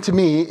fascinating to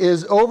me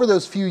is over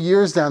those few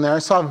years down there, I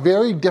saw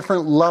very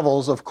different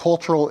levels of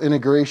cultural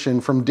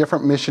integration from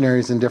different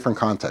missionaries in different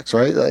contexts,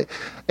 right?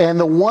 And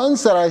the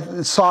ones that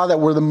I saw that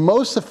were the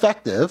most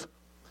effective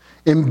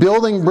in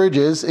building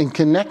bridges and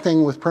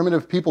connecting with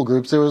primitive people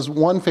groups, there was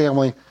one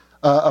family,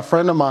 a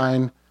friend of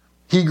mine,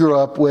 he grew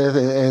up with,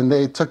 and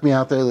they took me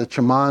out there, the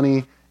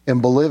Chimani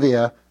in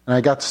Bolivia, and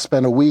I got to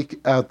spend a week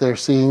out there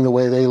seeing the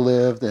way they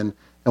lived and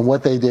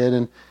what they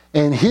did.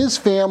 And his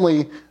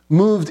family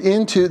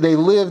they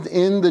lived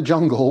in the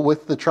jungle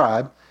with the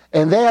tribe,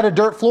 and they had a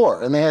dirt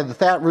floor, and they had the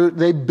that root.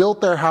 They built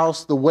their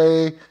house the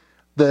way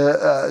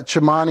the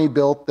Chimani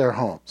built their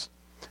homes.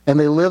 And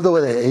they lived the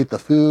way they ate the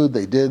food,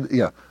 they did,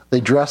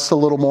 they dressed a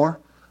little more.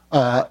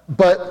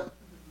 But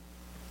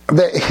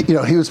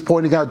he was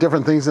pointing out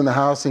different things in the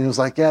house, and he was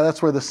like, yeah,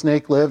 that's where the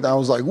snake lived. I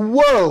was like,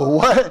 whoa,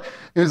 what?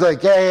 He was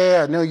like,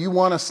 yeah, no, you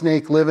want a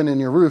snake living in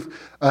your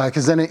roof,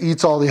 because then it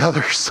eats all the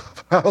other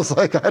stuff. I was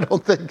like, I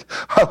don't think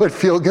I would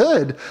feel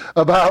good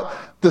about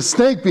the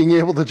snake being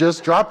able to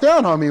just drop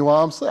down on me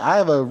while I'm sleeping. I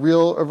have a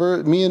real,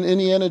 me and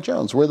Indiana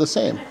Jones, we're the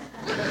same.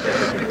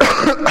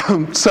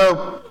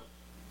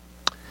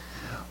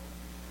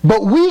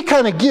 But we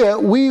kind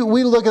of we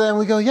look at them and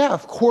we go, yeah,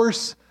 of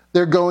course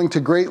they're going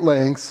to great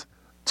lengths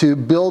to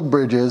build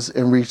bridges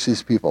and reach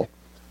these people.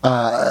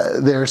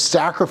 They're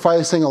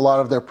sacrificing a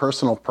lot of their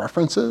personal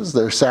preferences.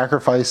 They're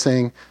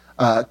sacrificing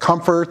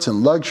comforts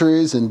and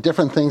luxuries and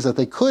different things that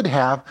they could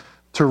have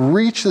to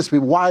reach this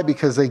people. Why?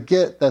 Because they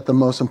get that the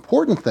most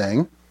important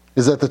thing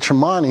is that the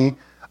Chimani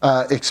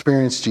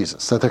experience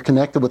Jesus, that they're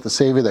connected with the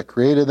Savior that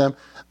created them,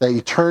 that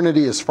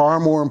eternity is far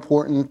more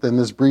important than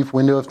this brief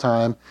window of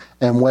time,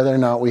 and whether or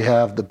not we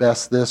have the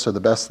best this or the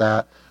best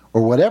that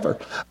or whatever.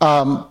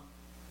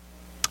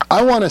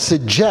 I want to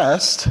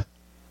suggest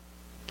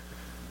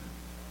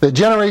that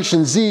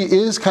Generation Z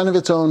is kind of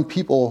its own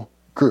people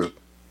group,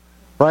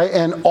 right?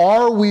 And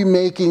are we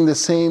making the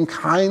same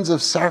kinds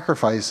of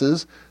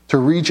sacrifices to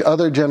reach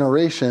other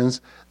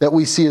generations that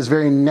we see as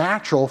very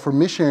natural for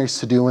missionaries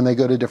to do when they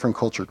go to different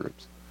culture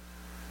groups?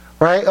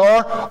 Right?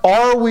 Or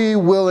are we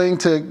willing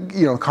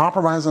to,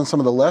 compromise on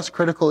some of the less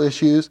critical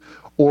issues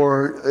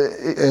or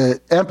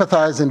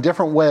empathize in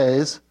different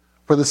ways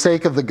for the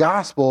sake of the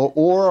gospel?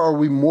 Or are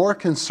we more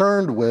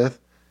concerned with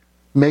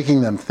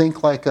making them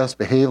think like us,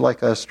 behave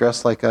like us,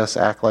 dress like us,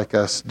 act like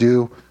us,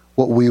 do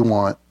what we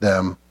want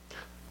them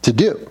to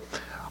do?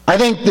 I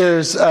think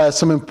there's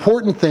some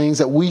important things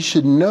that we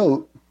should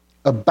note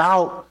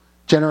about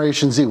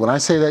Generation Z. When I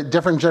say that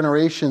different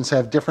generations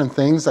have different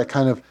things that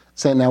kind of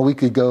say, now we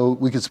could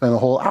spend a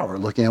whole hour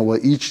looking at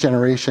what each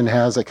generation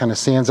has that kind of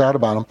stands out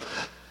about them.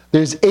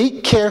 There's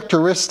 8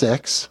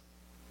 characteristics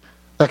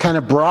that kind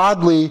of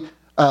broadly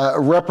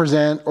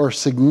represent or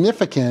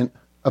significant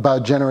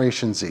about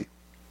Generation Z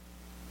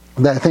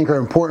that I think are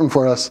important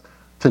for us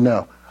to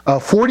know.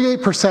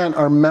 48%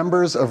 are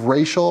members of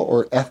racial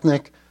or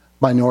ethnic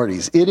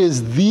minorities. It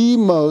is the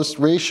most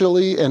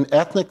racially and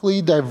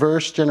ethnically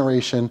diverse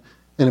generation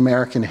in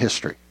American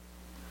history,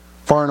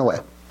 far and away.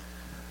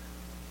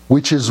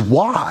 Which is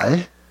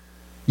why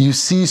you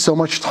see so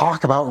much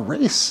talk about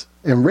race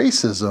and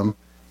racism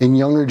in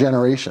younger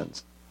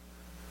generations.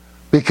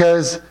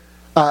 Because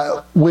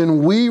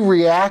when we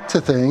react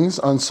to things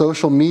on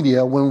social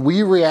media, when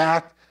we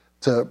react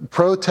to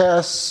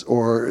protests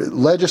or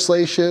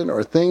legislation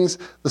or things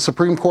the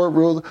Supreme Court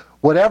ruled,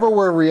 whatever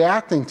we're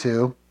reacting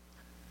to,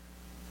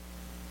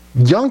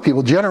 young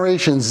people,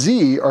 Generation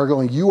Z, are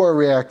going, you are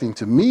reacting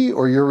to me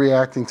or you're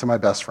reacting to my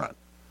best friend.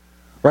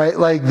 Right?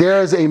 Like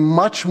there is a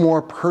much more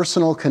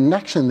personal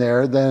connection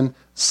there than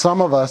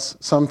some of us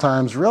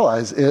sometimes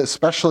realize,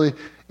 especially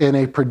in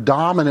a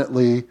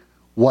predominantly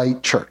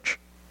white church.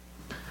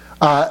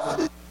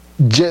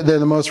 They're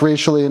the most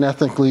racially and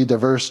ethnically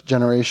diverse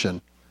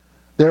generation.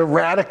 They're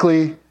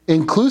radically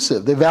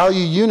inclusive. They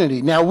value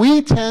unity. Now,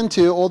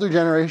 older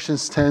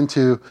generations tend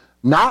to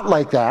not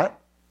like that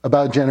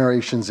about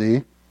Generation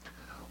Z.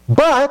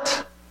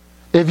 But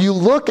if you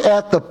look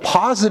at the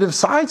positive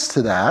sides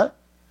to that,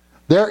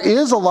 there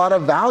is a lot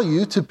of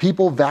value to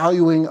people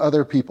valuing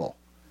other people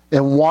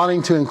and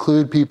wanting to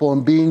include people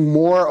and being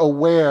more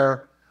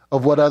aware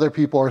of what other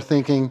people are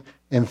thinking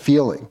and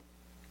feeling.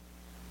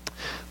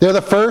 They're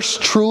the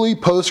first truly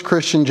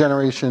post-Christian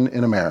generation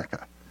in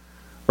America,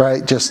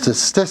 right? Just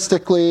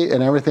statistically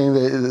and everything,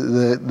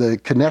 the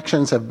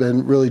connections have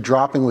been really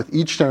dropping with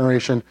each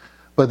generation,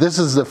 but this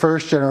is the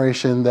first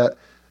generation that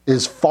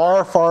is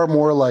far, far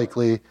more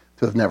likely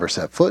to have never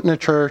set foot in a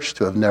church,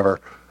 to have never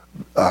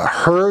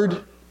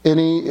heard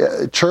any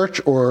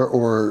church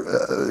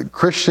or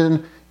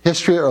Christian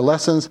history or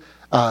lessons.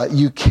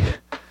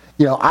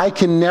 I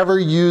can never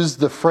use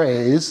the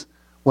phrase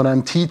when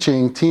I'm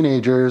teaching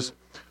teenagers,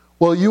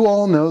 well, you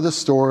all know the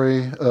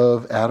story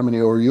of Adam and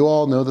Eve, or you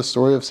all know the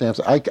story of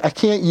Samson. I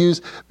can't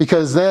use,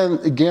 because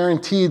then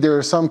guaranteed there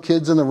are some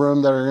kids in the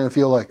room that are going to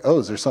feel like, oh,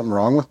 is there something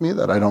wrong with me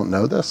that I don't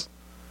know this?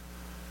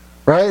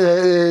 Right?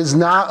 It is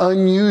not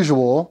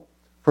unusual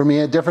for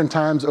me at different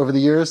times over the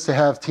years to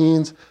have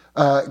teens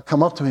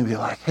come up to me and be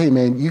like, hey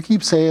man, you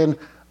keep saying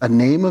a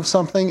name of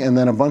something and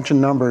then a bunch of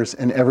numbers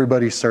and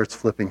everybody starts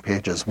flipping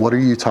pages. What are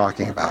you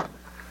talking about?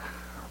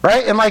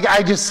 Right? And like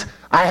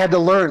I had to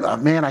learn,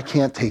 man, I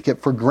can't take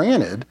it for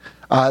granted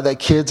that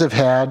kids have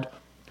had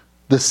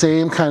the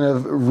same kind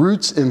of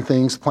roots in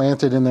things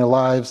planted in their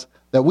lives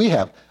that we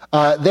have.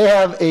 They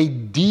have a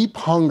deep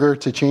hunger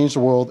to change the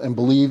world and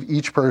believe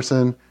each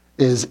person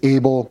is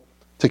able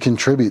to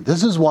contribute.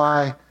 This is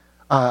why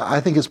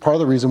I think it's part of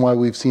the reason why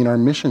we've seen our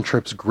mission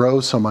trips grow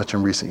so much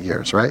in recent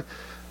years, right?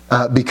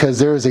 Because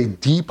there is a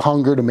deep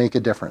hunger to make a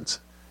difference.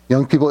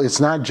 Young people,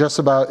 it's not just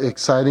about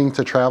exciting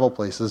to travel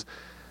places.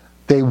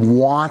 They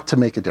want to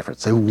make a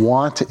difference. They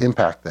want to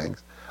impact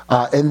things.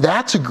 And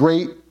that's a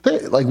great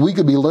thing. Like, we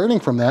could be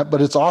learning from that,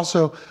 but it's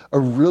also a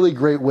really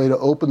great way to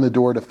open the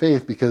door to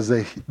faith, because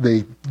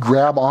they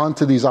grab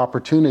onto these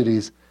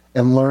opportunities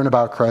and learn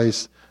about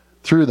Christ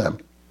through them.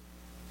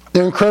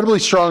 They're incredibly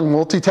strong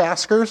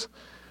multitaskers.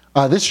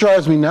 This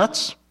drives me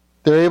nuts.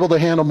 They're able to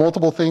handle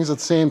multiple things at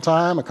the same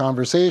time: a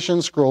conversation,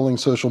 scrolling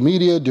social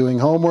media, doing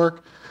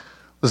homework,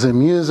 listening to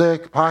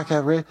music,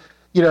 podcast, radio.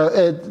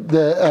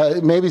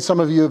 Maybe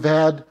some of you have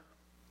had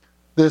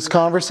this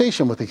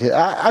conversation with a kid.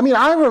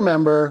 I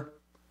remember,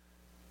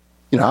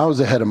 I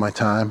was ahead of my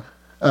time,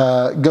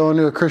 going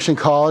to a Christian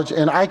college,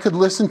 and I could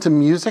listen to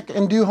music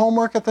and do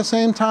homework at the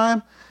same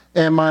time.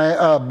 And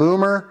my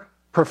boomer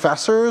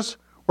professors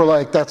were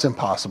like, that's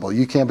impossible.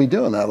 You can't be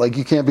doing that. Like,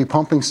 you can't be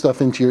pumping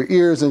stuff into your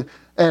ears.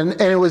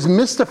 And it was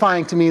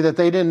mystifying to me that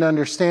they didn't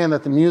understand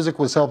that the music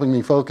was helping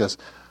me focus.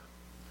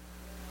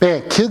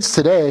 Man, kids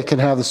today can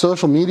have the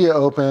social media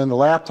open, the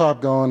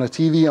laptop going, a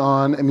TV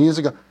on, and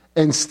music on,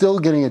 and still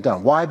getting it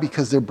done. Why?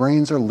 Because their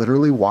brains are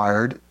literally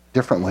wired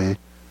differently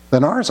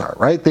than ours are,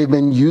 right? They've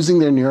been using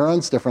their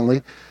neurons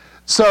differently.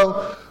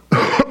 So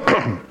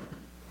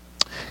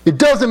it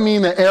doesn't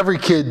mean that every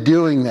kid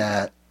doing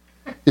that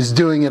is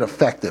doing it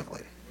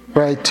effectively,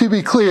 right? To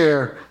be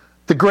clear,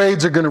 the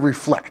grades are going to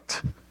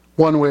reflect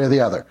one way or the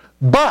other.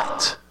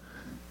 But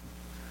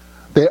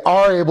they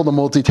are able to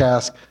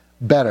multitask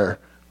better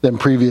than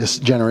previous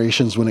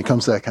generations when it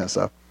comes to that kind of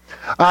stuff.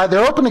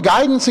 They're open to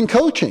guidance and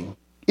coaching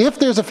if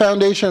there's a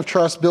foundation of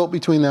trust built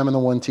between them and the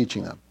one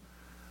teaching them,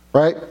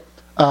 right?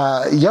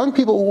 Young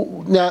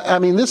people, now,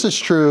 this is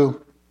true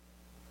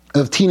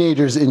of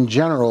teenagers in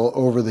general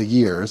over the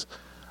years.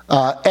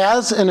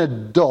 As an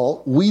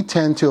adult, we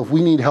tend to, if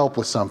we need help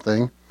with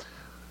something,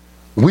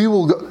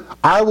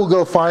 I will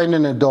go find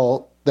an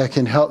adult that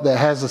can help, that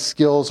has the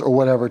skills or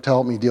whatever to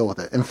help me deal with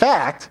it. In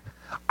fact,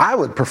 I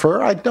would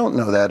prefer I don't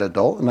know that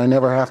adult and I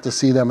never have to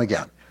see them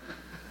again.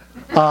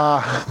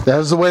 That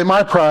is the way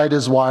my pride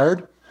is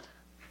wired.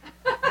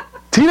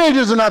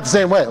 Teenagers are not the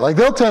same way. Like,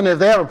 they'll tend to, if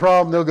they have a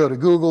problem, they'll go to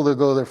Google, they'll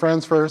go to their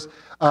friends first.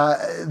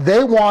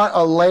 They want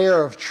a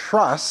layer of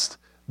trust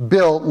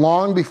built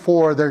long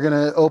before they're going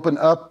to open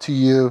up to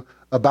you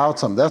about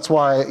something. That's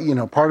why,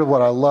 part of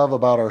what I love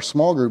about our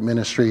small group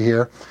ministry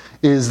here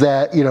is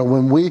that,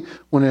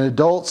 when an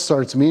adult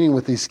starts meeting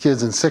with these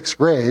kids in 6th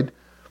grade,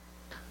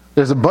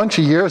 there's a bunch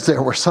of years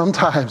there where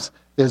sometimes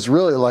it's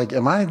really like,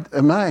 am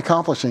I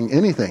accomplishing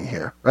anything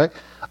here, right?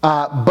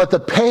 But the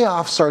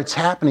payoff starts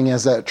happening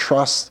as that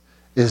trust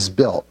is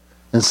built.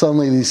 And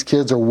suddenly these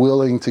kids are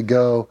willing to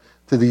go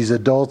to these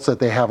adults that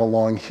they have a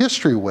long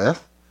history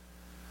with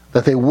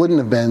that they wouldn't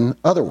have been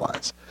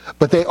otherwise.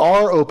 But they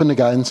are open to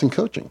guidance and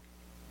coaching.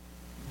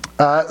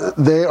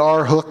 They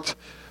are hooked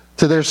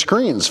to their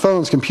screens,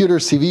 phones,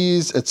 computers,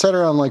 TVs,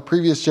 etc. Unlike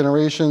previous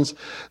generations,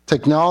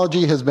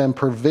 technology has been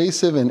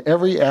pervasive in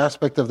every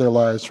aspect of their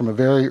lives from a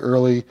very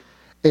early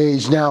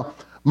age. Now,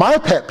 my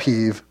pet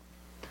peeve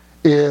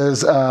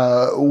is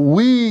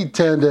we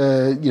tend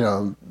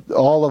to,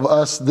 all of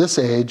us this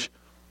age,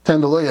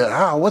 tend to look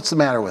at, what's the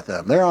matter with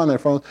them? They're on their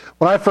phones.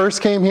 When I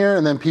first came here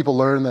and then people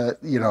learned that,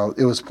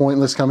 it was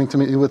pointless coming to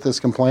me with this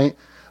complaint,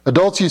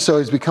 adults used to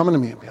always be coming to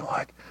me and be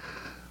like,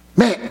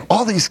 man,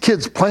 all these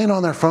kids playing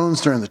on their phones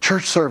during the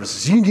church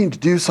services. You need to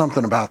do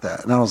something about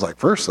that. And I was like,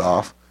 first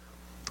off,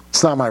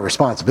 it's not my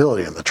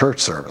responsibility in the church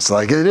service.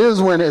 Like, it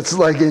is when it's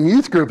like in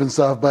youth group and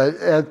stuff, but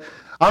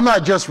I'm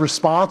not just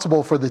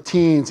responsible for the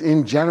teens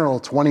in general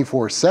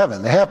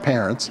 24/7. They have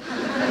parents.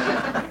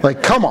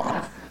 Like, come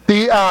on.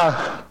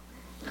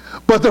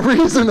 But the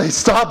reason they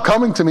stopped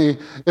coming to me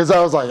is I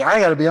was like, I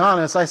got to be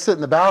honest, I sit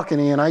in the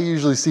balcony and I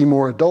usually see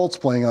more adults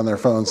playing on their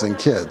phones than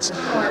kids.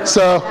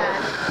 So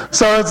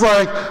it's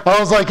like, I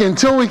was like,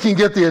 until we can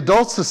get the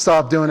adults to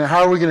stop doing it,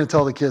 how are we going to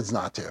tell the kids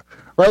not to?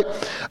 Right?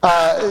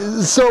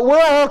 So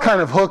we're all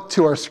kind of hooked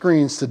to our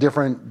screens to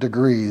different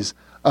degrees.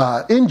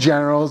 In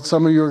general,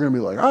 some of you are going to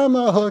be like, I'm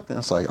not hooked. And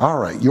it's like, all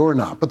right, you're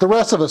not. But the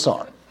rest of us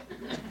are.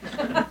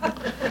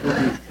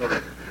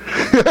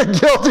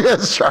 Guilty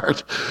as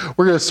charged.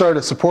 We're going to start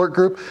a support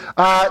group.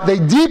 They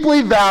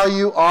deeply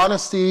value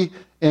honesty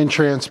and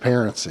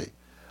transparency.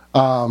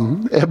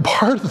 And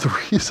part of the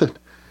reason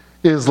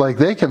is like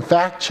they can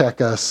fact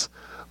check us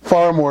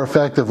far more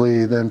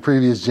effectively than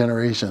previous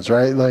generations,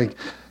 right? Like,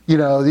 we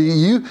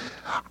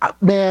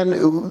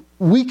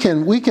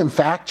can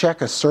fact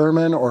check a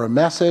sermon or a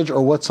message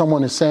or what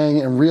someone is saying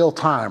in real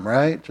time,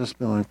 right? Just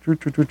be like,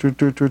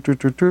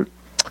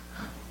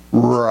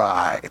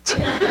 right.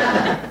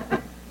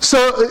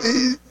 So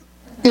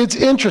it's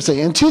interesting.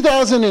 In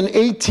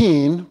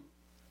 2018,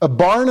 a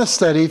Barna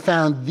study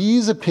found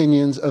these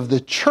opinions of the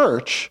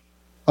church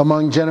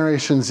among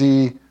Generation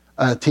Z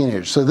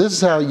teenagers. So this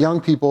is how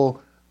young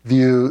people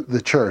view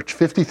the church.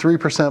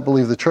 53%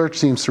 believe the church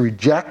seems to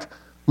reject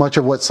much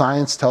of what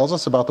science tells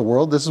us about the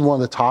world. This is one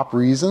of the top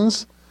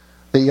reasons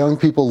that young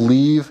people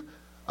leave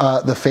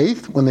the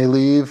faith when they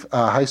leave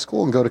high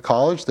school and go to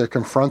college. They're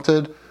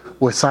confronted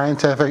with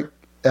scientific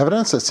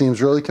evidence that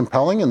seems really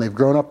compelling, and they've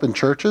grown up in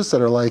churches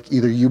that are like,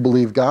 either you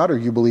believe God or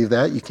you believe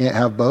that. You can't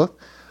have both.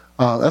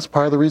 That's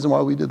part of the reason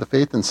why we did the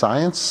Faith and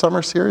Science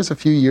summer series a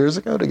few years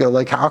ago, to go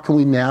like, how can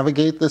we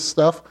navigate this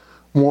stuff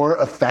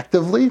more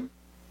effectively?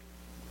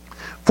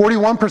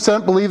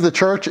 41% believe the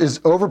church is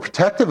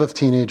overprotective of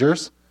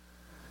teenagers.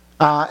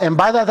 And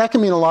by that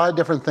can mean a lot of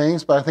different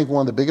things, but I think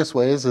one of the biggest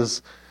ways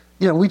is,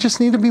 we just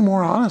need to be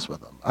more honest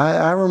with them.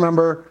 I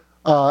remember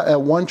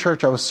at one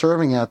church I was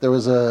serving at, there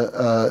was I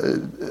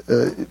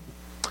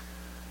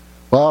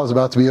was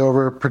about to be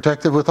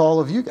overprotective with all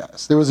of you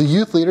guys. There was a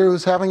youth leader who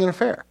was having an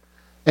affair.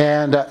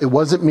 And it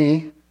wasn't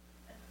me,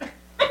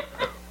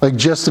 like,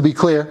 just to be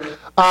clear.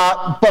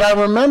 But I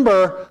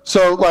remember,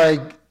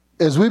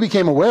 as we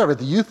became aware of it,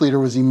 the youth leader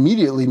was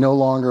immediately no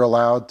longer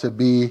allowed to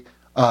be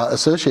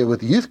associated with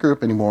the youth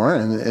group anymore,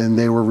 and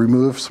they were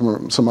removed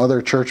from some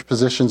other church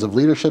positions of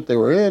leadership they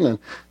were in, and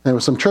there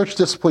was some church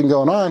discipline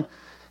going on.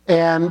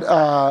 And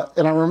I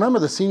remember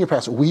the senior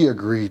pastor, we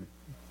agreed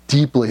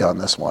deeply on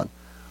this one.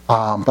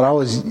 But I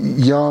was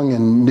young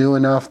and new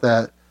enough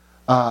that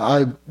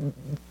I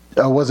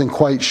wasn't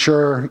quite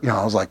sure.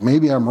 I was like,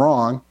 maybe I'm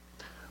wrong.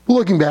 But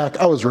looking back,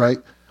 I was right.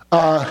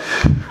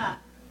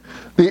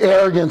 The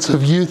arrogance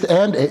of youth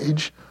and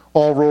age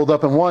all rolled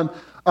up in one.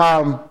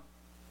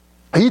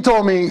 He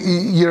told me,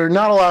 you're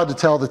not allowed to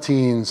tell the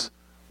teens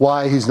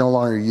why he's no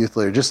longer a youth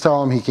leader. Just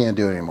tell him he can't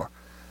do it anymore.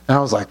 And I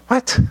was like,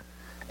 what?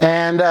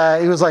 And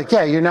he was like,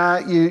 yeah,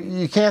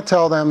 you can't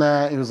tell them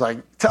that. He was like,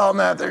 tell them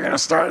that they're going to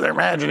start, their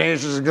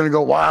imaginations are going to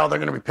go wild. They're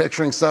going to be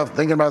picturing stuff,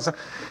 thinking about stuff.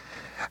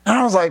 And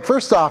I was like,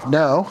 first off,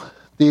 no.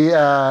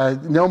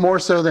 No more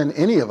so than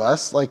any of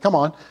us. Like, come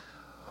on.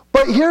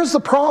 But here's the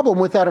problem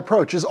with that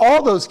approach, is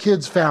all those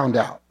kids found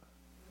out,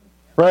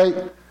 right?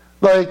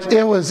 Like,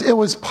 it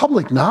was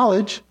public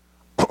knowledge.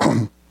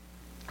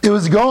 It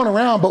was going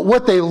around. But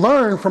what they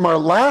learned from our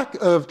lack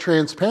of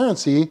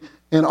transparency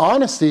and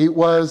honesty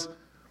was,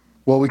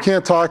 well, we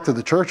can't talk to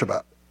the church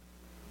about it,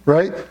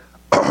 right?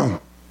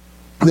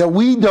 That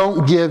we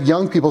don't give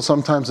young people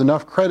sometimes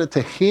enough credit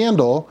to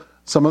handle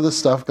some of the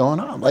stuff going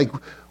on. Like,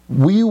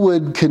 we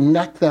would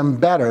connect them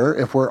better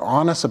if we're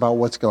honest about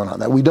what's going on,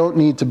 that we don't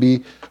need to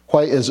be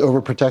quite as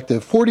overprotective.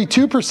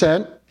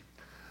 42%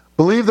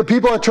 believe the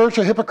people at church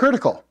are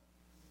hypocritical.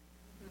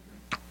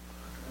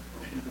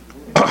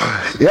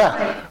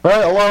 Yeah,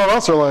 right? A lot of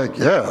us are like,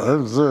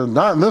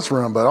 not in this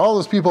room, but all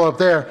those people up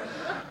there.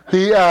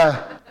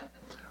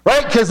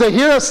 Right? Because they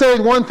hear us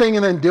saying one thing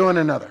and then doing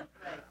another.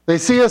 They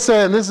see us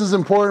saying this is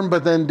important,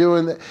 but then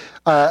doing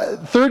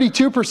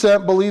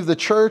 32% believe the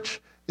church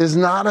is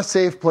not a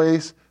safe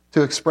place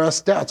to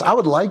express doubts. I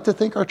would like to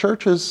think our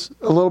church is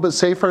a little bit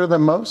safer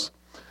than most.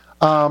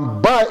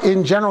 But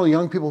in general,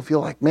 young people feel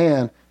like,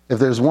 man, if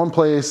there's one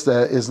place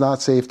that is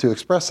not safe to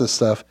express this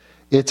stuff,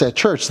 it's at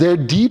church. Their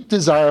deep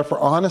desire for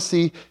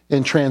honesty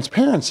and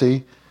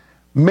transparency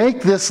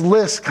make this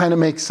list kind of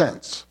make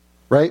sense,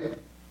 right?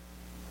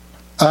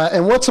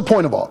 And what's the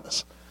point of all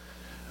this?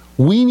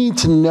 We need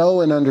to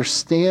know and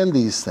understand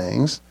these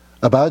things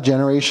about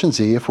Generation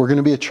Z if we're going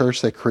to be a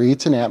church that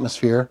creates an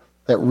atmosphere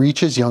that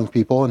reaches young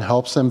people and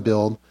helps them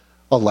build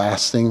a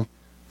lasting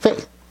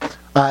faith.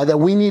 That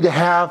we need to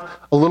have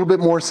a little bit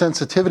more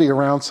sensitivity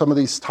around some of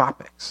these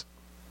topics,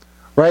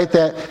 right?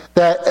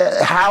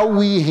 That how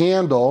we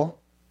handle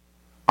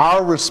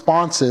our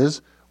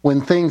responses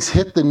when things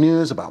hit the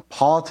news about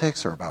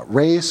politics or about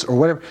race or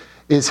whatever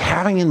is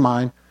having in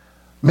mind,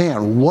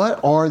 man,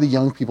 what are the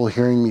young people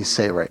hearing me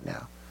say right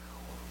now?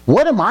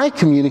 What am I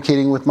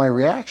communicating with my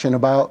reaction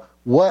about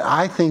what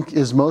I think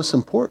is most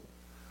important?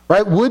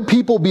 Right? Would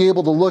people be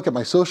able to look at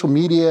my social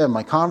media and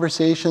my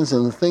conversations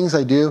and the things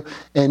I do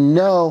and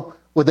know,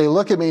 would they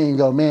look at me and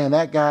go, man,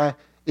 that guy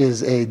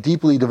is a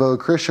deeply devoted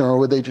Christian, or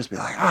would they just be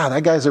like,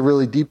 that guy's a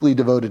really deeply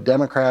devoted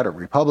Democrat or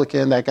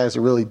Republican, that guy's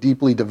a really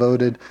deeply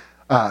devoted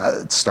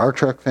Star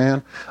Trek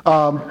fan?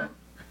 Right?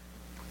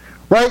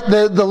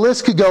 The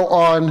list could go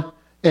on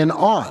and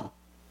on.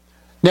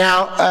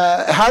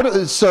 Now,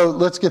 so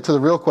let's get to the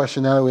real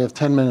question now that we have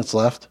 10 minutes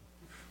left.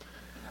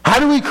 How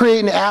do we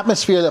create an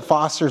atmosphere that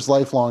fosters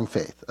lifelong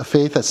faith, a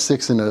faith that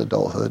sticks into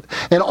adulthood?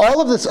 And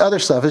all of this other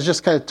stuff is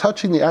just kind of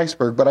touching the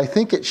iceberg, but I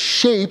think it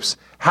shapes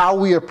how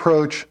we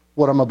approach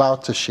what I'm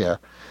about to share,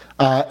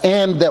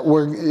 and that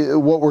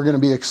what we're going to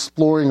be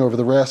exploring over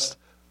the rest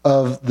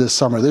of this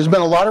summer. There's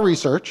been a lot of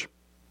research.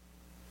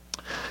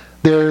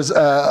 There's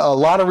a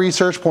lot of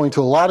research pointing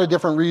to a lot of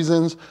different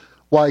reasons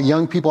why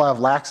young people have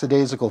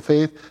lackadaisical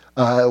faith,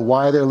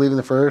 why they're leaving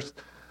the faith.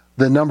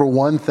 The number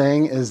one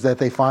thing is that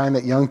they find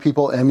that young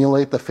people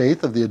emulate the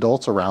faith of the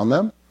adults around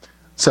them.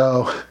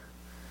 So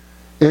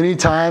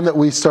anytime that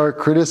we start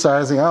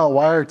criticizing,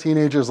 why are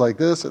teenagers like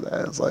this or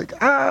that? It's like,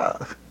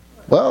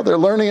 well, they're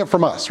learning it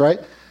from us, right?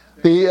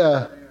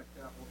 Yeah.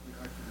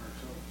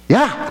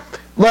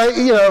 Like,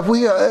 if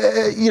we,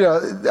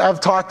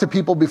 I've talked to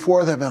people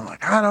before that have been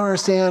like, I don't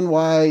understand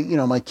why,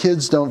 my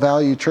kids don't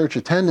value church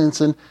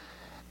attendance.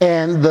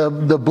 And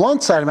the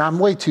blunt side of me, I'm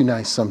way too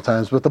nice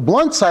sometimes, but the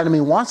blunt side of me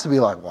wants to be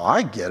like, well,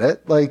 I get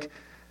it. Like,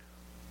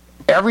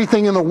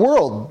 everything in the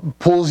world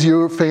pulls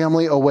your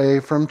family away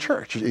from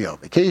church.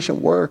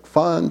 Vacation, work,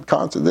 fun,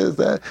 concert, this,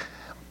 that.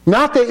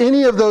 Not that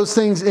any of those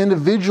things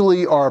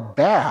individually are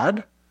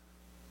bad,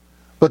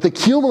 but the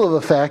cumulative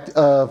effect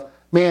of,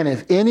 man,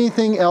 if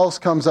anything else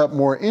comes up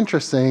more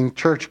interesting,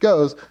 church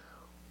goes,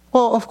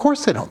 well, of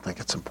course they don't think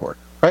it's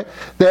important, right?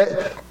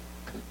 That,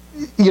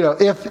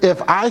 if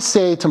I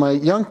say to my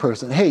young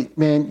person, hey,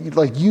 man,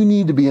 you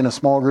need to be in a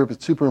small group,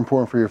 it's super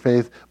important for your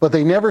faith, but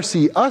they never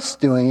see us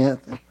doing it,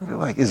 they're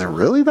like, is it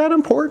really that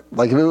important?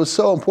 Like, if it was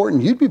so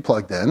important, you'd be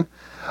plugged in.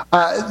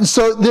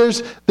 So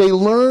they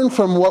learn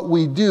from what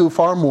we do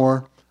far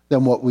more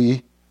than what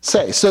we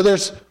say. So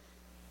there's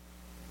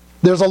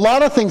a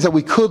lot of things that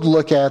we could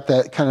look at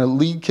that kind of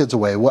lead kids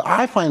away. What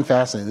I find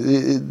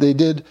fascinating, they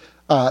did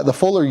the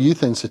Fuller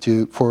Youth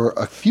Institute for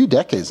a few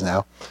decades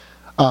now,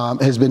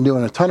 has been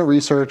doing a ton of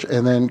research,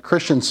 and then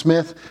Christian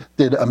Smith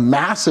did a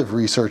massive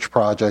research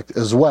project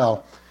as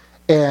well,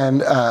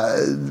 and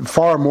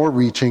far more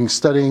reaching,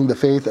 studying the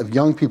faith of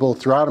young people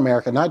throughout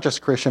America, not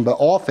just Christian, but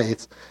all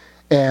faiths,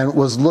 and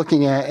was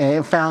looking at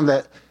and found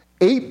that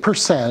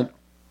 8%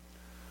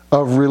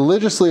 of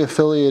religiously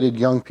affiliated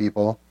young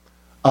people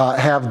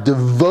have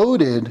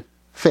devoted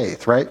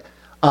faith, right?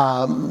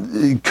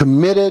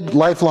 Committed,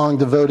 lifelong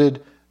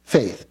devoted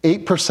faith,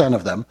 8%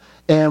 of them.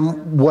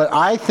 And what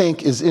I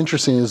think is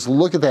interesting is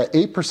look at that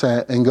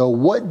 8% and go,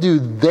 what do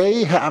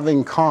they have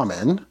in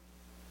common?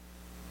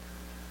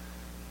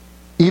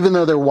 Even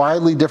though they're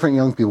widely different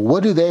young people,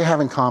 what do they have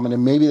in common?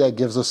 And maybe that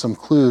gives us some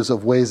clues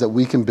of ways that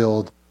we can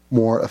build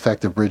more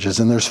effective bridges.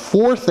 And there's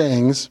 4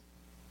 things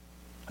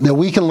that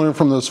we can learn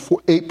from those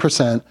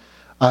 8%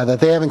 that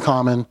they have in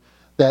common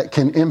that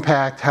can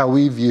impact how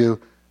we view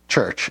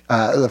church.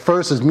 The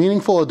first is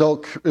meaningful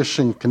adult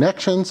Christian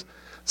connections.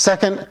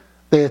 Second,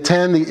 they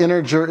attend the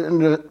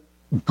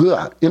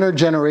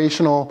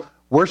intergenerational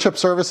worship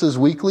services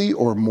weekly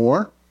or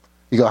more.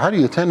 You go, how do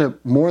you attend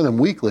it more than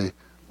weekly?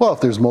 Well, if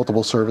there's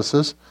multiple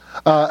services.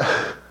 A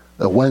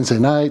Wednesday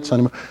night,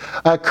 Sunday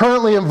morning.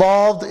 Currently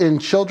involved in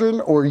children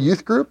or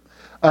youth group.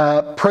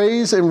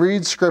 Praise and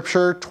read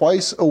scripture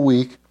twice a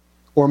week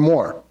or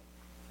more.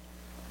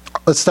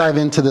 Let's dive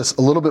into this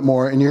a little bit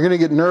more, and you're going to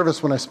get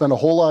nervous when I spend a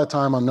whole lot of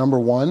time on number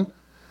 1.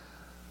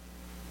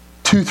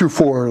 2 through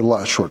 4 are a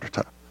lot shorter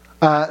time.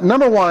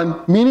 Number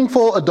 1,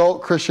 meaningful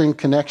adult Christian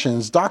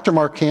connections. Dr.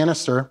 Mark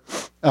Canister,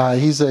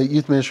 he's a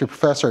youth ministry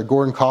professor at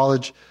Gordon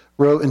College,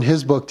 wrote in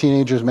his book,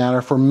 Teenagers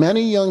Matter, for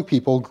many young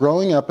people,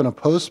 growing up in a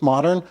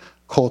postmodern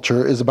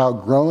culture is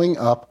about growing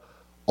up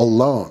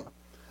alone.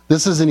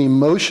 This is an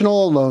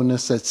emotional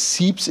aloneness that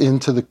seeps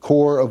into the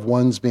core of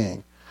one's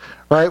being,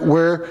 right?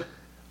 Where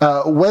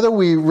whether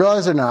we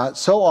realize it or not,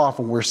 so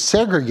often we're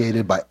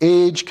segregated by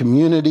age,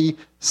 community,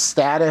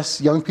 status.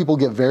 Young people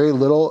get very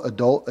little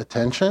adult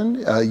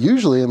attention,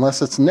 usually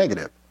unless it's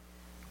negative,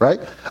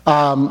 right?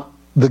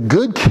 The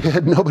good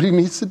kid, nobody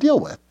needs to deal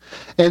with.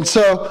 And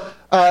so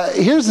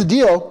here's the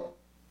deal.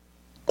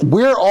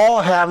 We're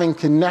all having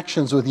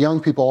connections with young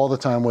people all the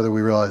time, whether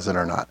we realize it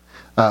or not.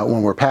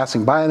 When we're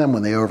passing by them,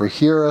 when they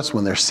overhear us,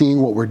 when they're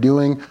seeing what we're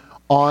doing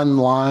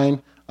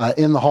online,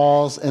 in the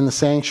halls, in the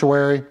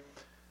sanctuary.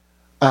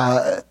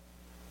 The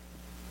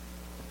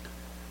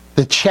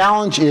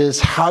challenge is,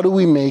 how do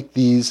we make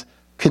these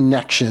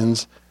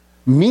connections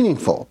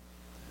meaningful?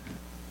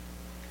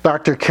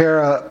 Dr.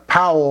 Kara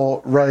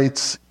Powell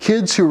writes,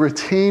 kids who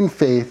retain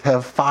faith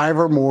have 5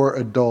 or more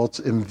adults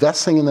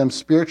investing in them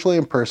spiritually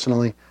and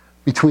personally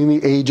between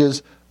the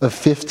ages of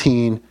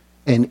 15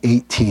 and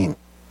 18.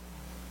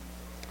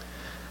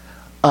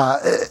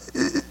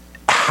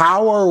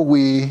 How are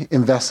we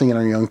investing in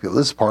our young people?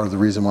 This is part of the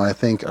reason why I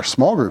think our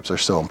small groups are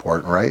so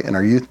important, right? And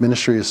our youth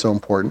ministry is so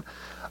important.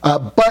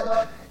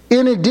 But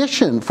in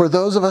addition, for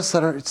those of us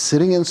that are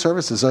sitting in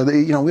services, are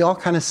they, we all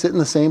kind of sit in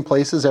the same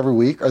places every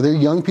week. Are there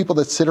young people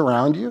that sit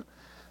around you?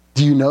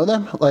 Do you know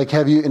them? Like,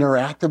 have you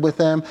interacted with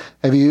them?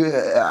 Have you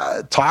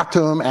talked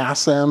to them,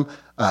 asked them,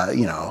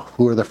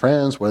 who are their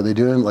friends? What are they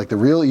doing? Like, the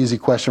real easy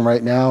question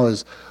right now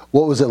is,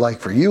 what was it like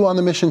for you on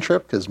the mission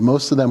trip? Because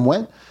most of them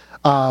went.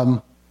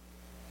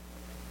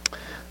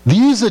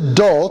 These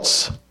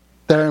adults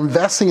that are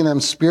investing in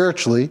them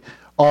spiritually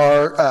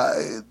are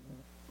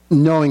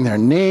knowing their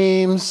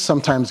names,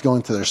 sometimes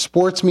going to their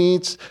sports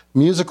meets,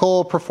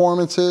 musical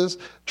performances.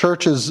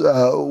 Church is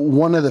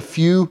one of the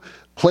few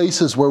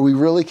places where we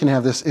really can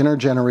have this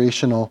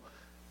intergenerational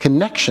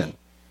connection.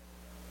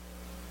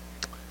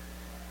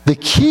 The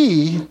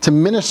key to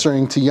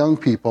ministering to young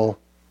people,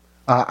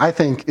 I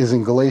think, is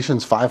in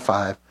Galatians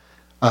 5:5.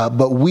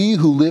 But we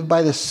who live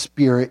by the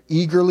Spirit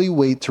eagerly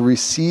wait to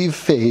receive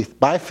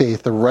by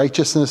faith, the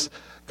righteousness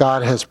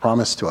God has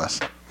promised to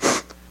us.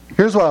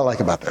 Here's what I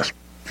like about this.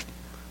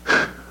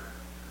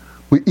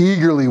 We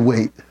eagerly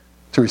wait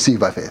to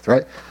receive by faith,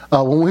 right?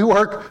 When we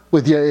work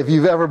with you, if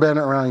you've ever been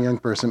around a young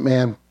person,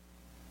 man,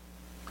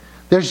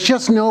 there's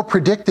just no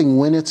predicting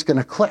when it's going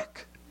to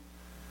click,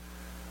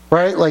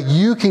 right? Like,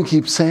 you can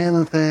keep saying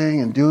the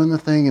thing and doing the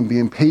thing and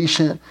being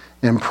patient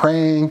and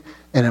praying,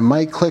 and it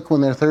might click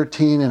when they're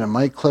 13 and it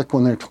might click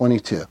when they're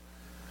 22.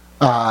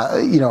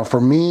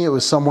 For me, it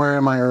was somewhere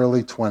in my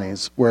early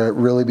 20s where it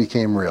really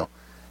became real.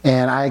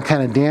 And I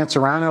kind of danced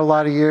around it a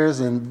lot of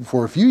years, and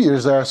for a few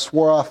years there, I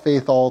swore off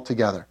faith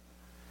altogether.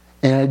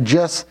 And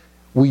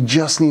we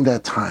just need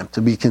that time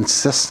to be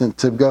consistent,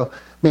 to go,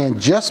 man,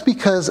 just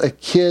because a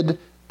kid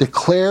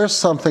declares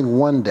something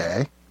one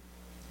day,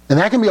 and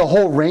that can be a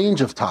whole range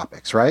of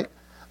topics, right?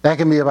 That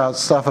can be about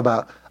stuff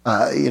about,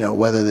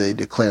 whether they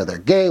declare they're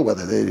gay,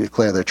 whether they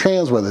declare they're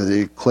trans, whether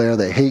they declare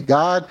they hate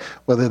God,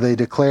 whether they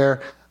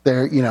declare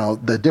they're,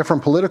 the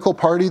different political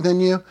party than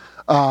you.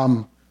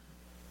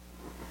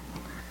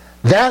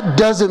 That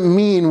doesn't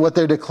mean what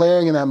they're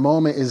declaring in that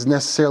moment is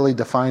necessarily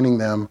defining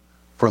them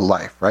for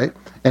life, right?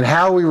 And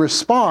how we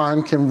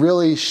respond can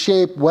really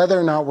shape whether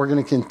or not we're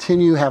going to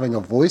continue having a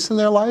voice in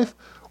their life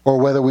or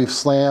whether we've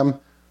slammed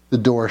the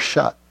door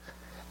shut.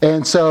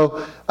 And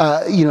so,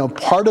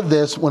 part of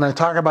this, when I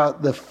talk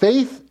about the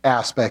faith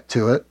aspect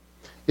to it,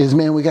 is,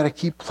 man, we got to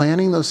keep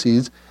planting those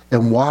seeds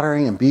and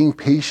watering and being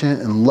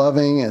patient and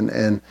loving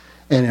and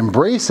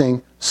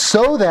embracing,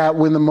 so that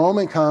when the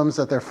moment comes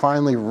that they're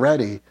finally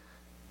ready,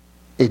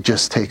 it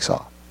just takes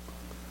off.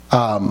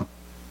 The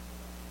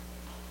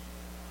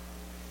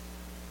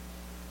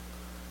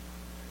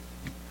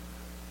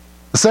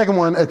second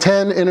one,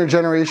 attend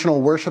intergenerational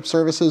worship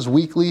services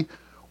weekly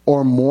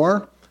or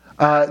more.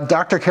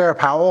 Dr. Kara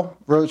Powell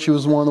wrote, she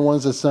was one of the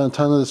ones that's done a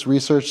ton of this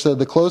research, said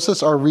the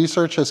closest our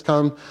research has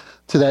come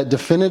to that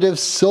definitive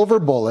silver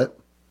bullet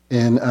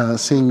in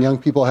seeing young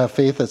people have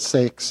faith at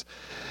stakes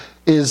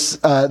is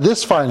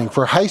this finding.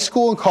 For high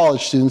school and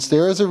college students,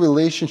 there is a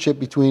relationship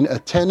between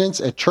attendance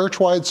at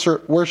church-wide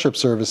worship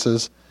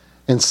services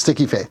and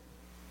sticky faith.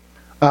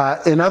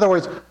 In other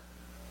words,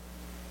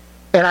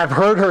 and I've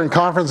heard her in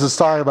conferences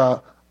talk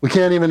about, we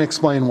can't even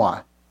explain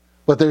why.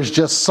 But there's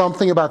just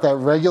something about that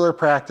regular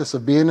practice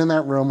of being in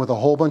that room with a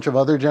whole bunch of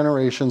other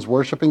generations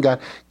worshiping God,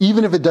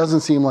 even if it doesn't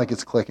seem like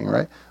it's clicking,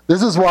 right?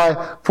 This is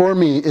why, for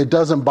me, it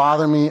doesn't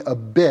bother me a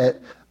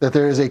bit that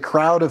there is a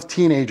crowd of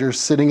teenagers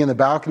sitting in the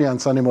balcony on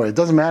Sunday morning. It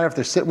doesn't matter if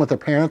they're sitting with their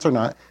parents or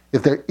not.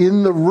 If they're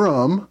in the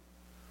room,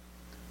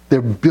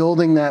 they're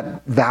building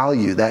that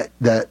value,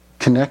 that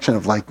connection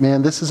of like,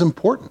 man, this is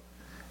important.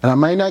 And I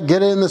might not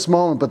get it in this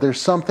moment, but there's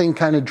something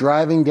kind of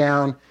driving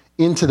down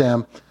into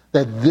them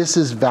that this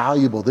is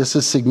valuable, this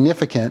is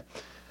significant.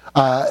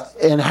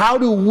 And how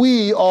do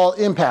we all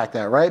impact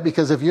that, right?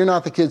 Because if you're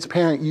not the kid's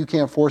parent, you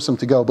can't force them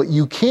to go, but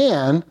you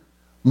can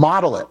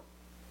model it,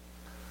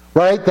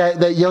 right?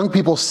 That young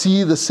people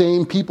see the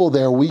same people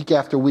there week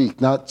after week,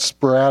 not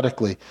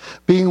sporadically.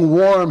 Being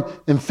warm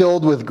and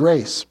filled with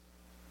grace,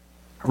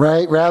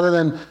 right? Rather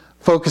than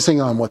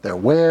focusing on what they're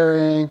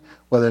wearing,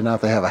 whether or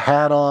not they have a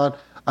hat on,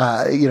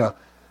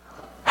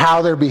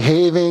 how they're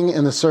behaving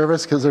in the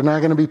service, because they're not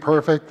going to be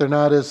perfect. They're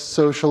not as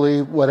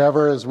socially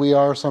whatever as we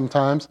are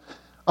sometimes.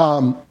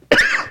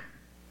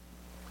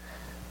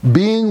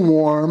 Being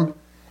warm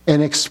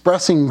and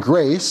expressing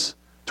grace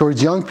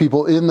towards young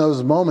people in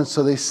those moments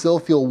so they still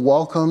feel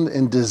welcomed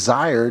and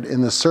desired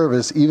in the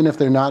service, even if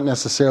they're not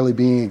necessarily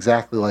being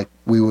exactly like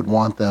we would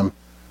want them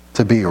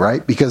to be,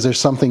 right? Because there's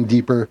something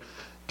deeper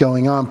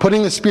going on.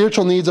 Putting the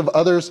spiritual needs of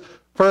others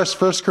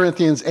First, 1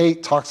 Corinthians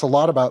 8 talks a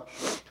lot about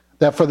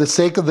that for the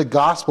sake of the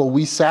gospel,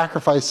 we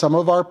sacrifice some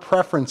of our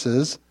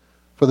preferences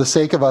for the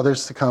sake of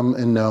others to come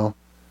and know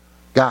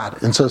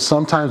God. And so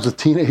sometimes with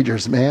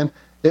teenagers, man,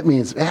 it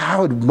means, I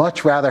would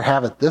much rather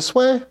have it this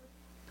way,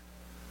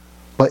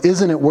 but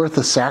isn't it worth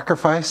the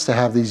sacrifice to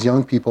have these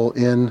young people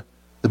in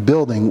the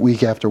building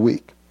week after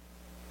week?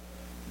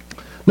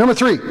 Number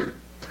 3,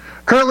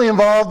 currently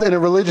involved in a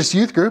religious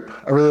youth group.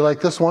 I really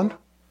like this one.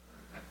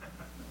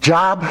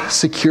 Job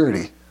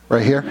security,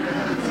 right here.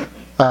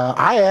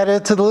 I added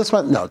it to the list.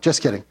 No,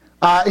 just kidding.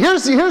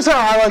 Here's how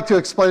I like to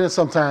explain it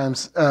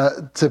sometimes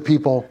to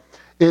people,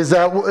 is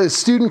that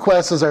Student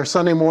Quest is our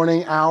Sunday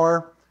morning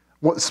hour.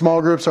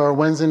 Small groups are our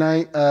Wednesday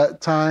night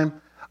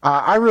time.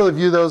 I really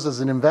view those as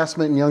an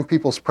investment in young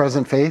people's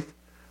present faith,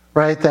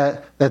 right?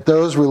 That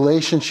those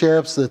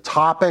relationships, the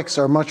topics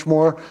are much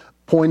more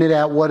pointed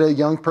at what a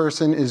young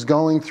person is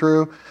going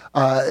through.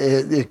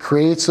 It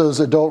creates those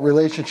adult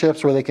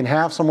relationships where they can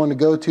have someone to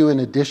go to in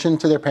addition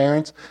to their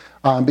parents,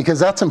 because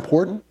that's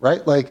important,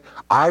 right? Like,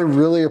 I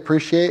really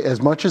appreciate,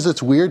 as much as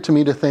it's weird to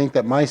me to think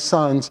that my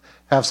sons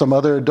have some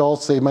other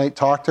adults they might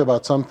talk to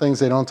about some things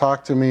they don't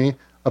talk to me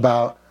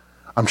about,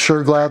 I'm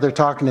sure glad they're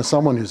talking to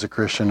someone who's a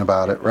Christian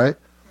about it, right?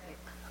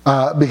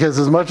 Because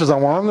as much as I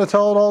want them to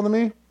tell it all to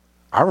me,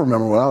 I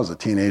remember when I was a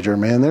teenager,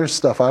 man, there's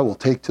stuff I will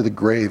take to the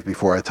grave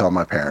before I tell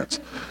my parents.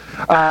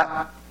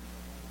 Of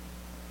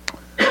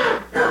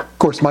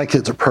course, my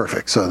kids are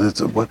perfect, so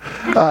that's what.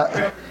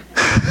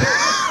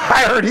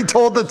 I already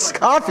told the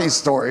coffee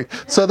story,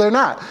 so they're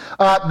not.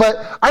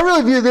 But I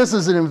really view this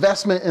as an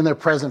investment in their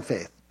present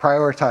faith,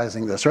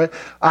 prioritizing this, right?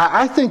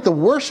 I think the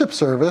worship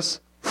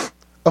service,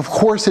 of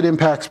course, it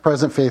impacts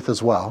present faith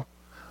as well.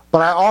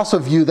 But I also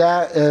view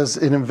that as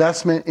an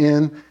investment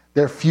in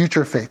their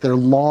future faith, their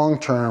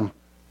long-term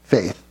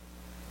faith.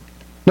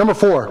 Number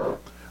 4,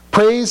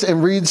 praise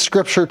and read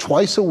Scripture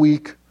twice a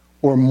week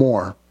or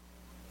more.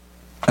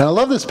 And I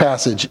love this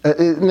passage.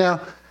 Now,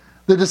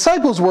 the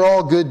disciples were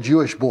all good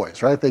Jewish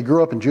boys, right? They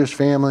grew up in Jewish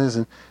families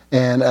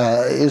and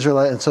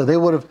Israelite, and so they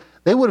would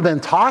have been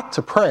taught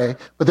to pray,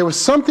 but there was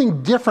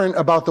something different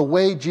about the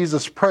way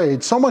Jesus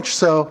prayed, so much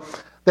so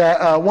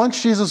that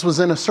once Jesus was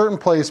in a certain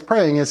place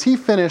praying, as he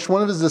finished,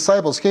 one of his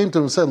disciples came to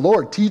him and said,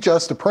 "Lord, teach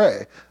us to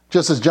pray,"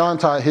 just as John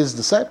taught his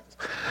disciples.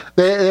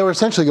 They were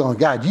essentially going,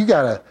 "God, you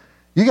gotta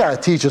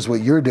teach us what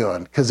you're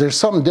doing, because there's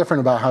something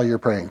different about how you're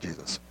praying,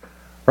 Jesus."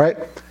 Right?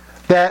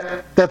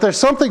 That there's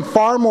something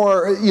far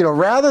more,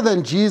 rather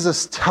than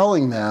Jesus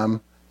telling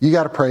them, you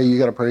got to pray, you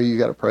got to pray, you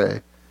got to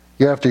pray,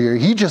 year after year,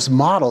 he just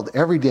modeled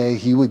every day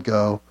he would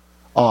go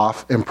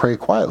off and pray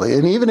quietly.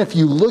 And even if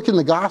you look in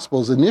the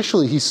Gospels,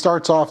 initially he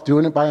starts off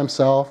doing it by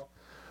himself,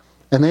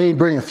 and then he'd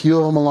bring a few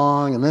of them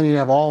along, and then he'd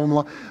have all of them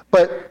along.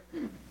 But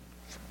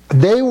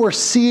they were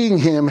seeing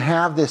him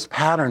have this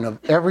pattern of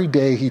every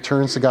day he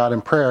turns to God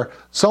in prayer,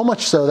 so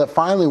much so that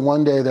finally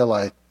one day they're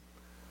like,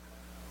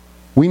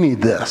 we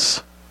need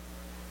this.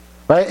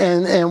 Right?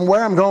 And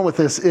where I'm going with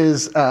this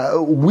is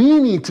we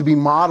need to be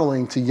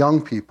modeling to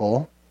young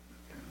people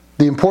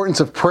the importance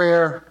of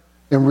prayer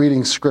and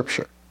reading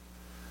Scripture.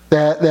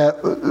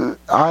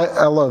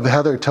 I love,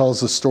 Heather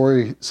tells the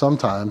story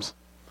sometimes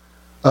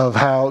of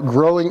how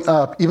growing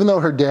up, even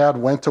though her dad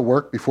went to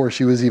work before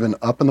she was even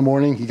up in the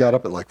morning, he got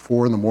up at like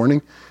 4 in the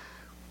morning,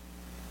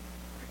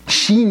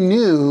 she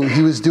knew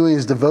he was doing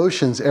his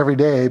devotions every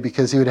day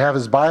because he would have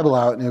his Bible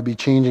out and it would be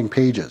changing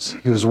pages.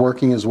 He was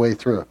working his way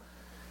through.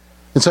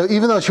 And so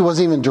even though she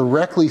wasn't even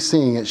directly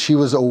seeing it, she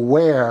was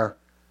aware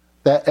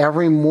that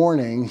every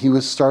morning he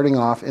was starting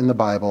off in the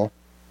Bible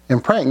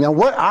and praying. Now,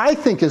 what I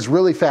think is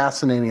really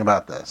fascinating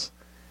about this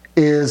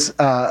is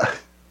I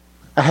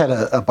had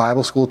a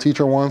Bible school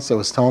teacher once that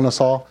was telling us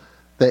all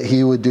that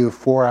he would do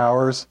 4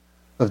 hours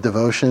of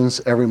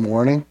devotions every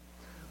morning,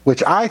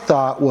 which I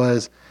thought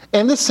was,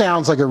 and this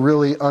sounds like a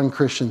really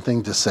unchristian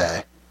thing to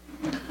say,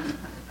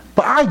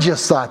 but I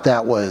just thought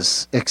that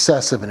was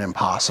excessive and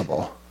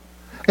impossible.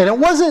 And it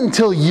wasn't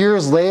until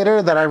years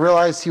later that I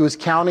realized he was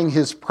counting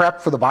his prep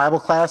for the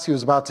Bible class he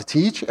was about to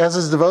teach as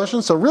his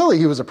devotion. So really,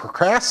 he was a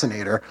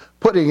procrastinator,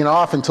 putting it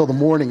off until the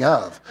morning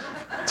of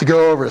to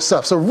go over his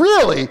stuff. So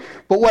really,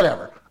 but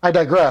whatever, I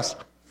digress.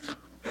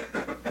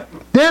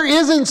 There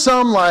isn't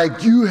some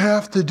like, you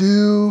have to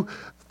do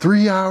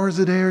 3 hours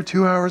a day or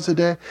 2 hours a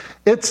day.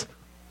 It's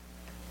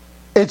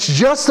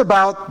just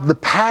about the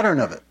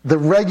pattern of it, the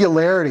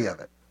regularity of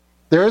it.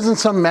 There isn't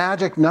some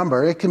magic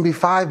number. It can be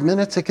 5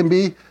 minutes, it can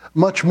be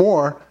much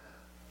more,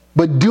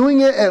 but doing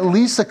it at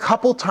least a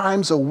couple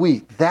times a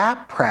week,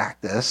 that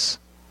practice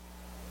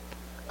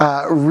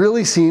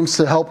really seems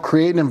to help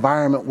create an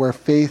environment where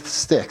faith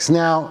sticks.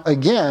 Now,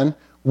 again,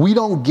 we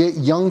don't get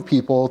young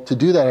people to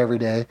do that every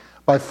day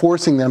by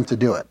forcing them to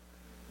do it,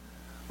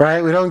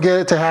 right? We don't get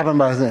it to happen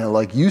by saying,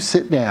 like, you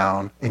sit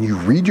down and you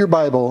read your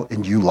Bible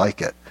and you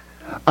like it.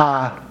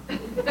 But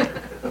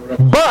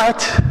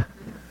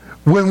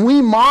when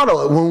we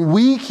model it, when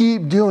we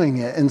keep doing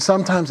it, and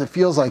sometimes it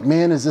feels like,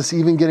 man, is this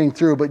even getting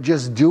through? But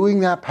just doing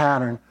that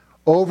pattern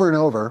over and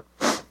over,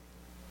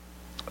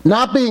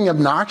 not being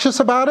obnoxious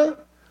about it,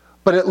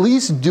 but at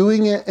least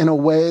doing it in a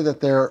way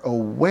that they're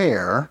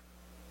aware,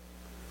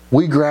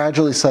 we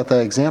gradually set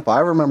that example. I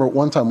remember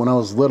one time when I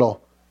was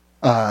little,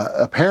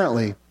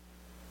 apparently,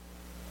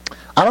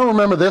 I don't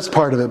remember this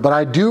part of it, but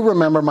I do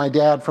remember my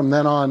dad from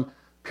then on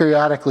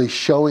periodically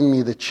showing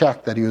me the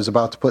check that he was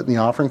about to put in the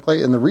offering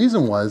plate. And the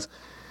reason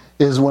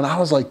is when I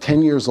was like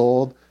 10 years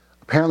old,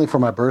 apparently for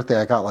my birthday,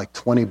 I got like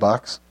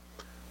 $20,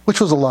 which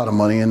was a lot of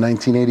money in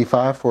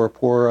 1985 for a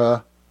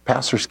poor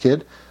pastor's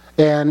kid.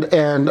 And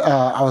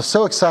I was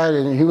so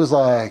excited, and he was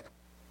like,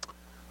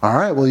 all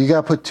right, well, you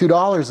got to put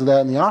 $2 of that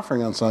in the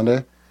offering on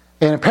Sunday.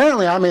 And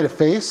apparently I made a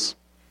face,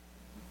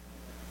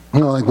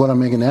 like, what I'm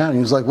making now. And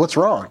he was like, what's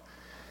wrong?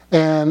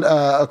 And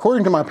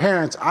according to my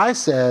parents, I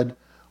said,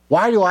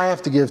 why do I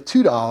have to give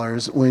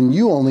 $2 when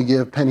you only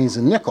give pennies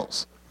and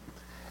nickels?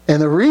 And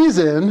the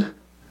reason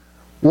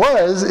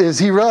is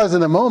he realized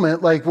in the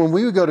moment, like when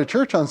we would go to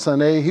church on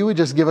Sunday, he would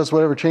just give us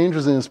whatever change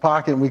was in his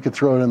pocket and we could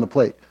throw it in the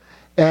plate.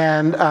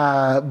 And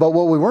but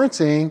what we weren't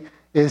seeing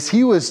is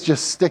he was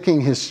just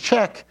sticking his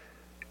check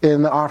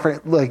in the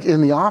offering, like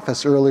in the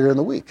office earlier in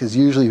the week, because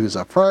usually he was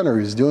up front or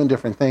he was doing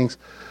different things.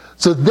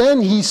 So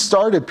then he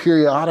started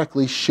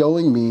periodically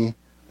showing me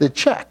the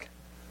check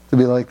to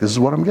be like, this is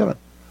what I'm giving.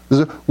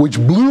 Which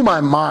blew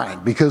my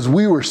mind because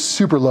we were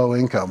super low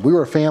income. We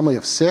were a family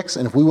of 6,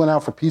 and if we went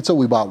out for pizza,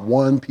 we bought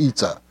 1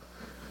 pizza.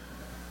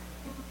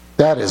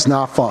 That is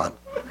not fun.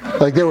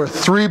 Like there were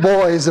 3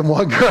 boys and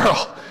 1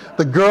 girl.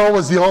 The girl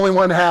was the only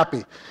one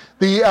happy.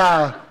 We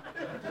had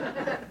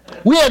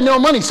no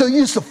money, so it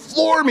used to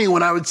floor me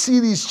when I would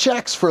see these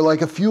checks for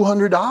like a few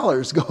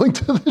 $100s going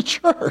to the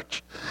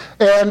church.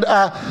 And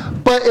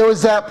but it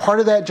was that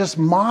part of that just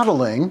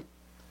modeling,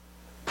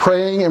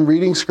 praying and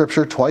reading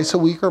scripture twice a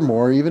week or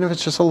more, even if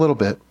it's just a little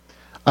bit,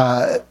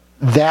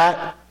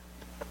 that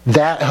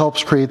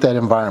helps create that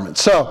environment.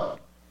 So,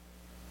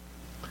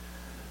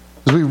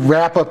 as we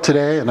wrap up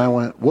today, and I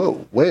went,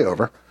 whoa, way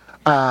over.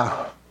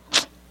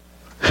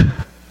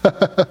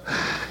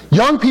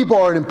 Young people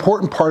are an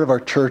important part of our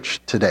church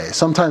today.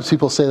 Sometimes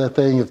people say that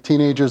thing, if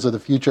teenagers are the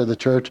future of the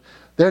church.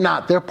 They're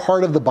not. They're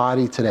part of the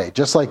body today,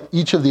 just like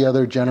each of the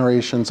other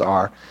generations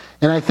are.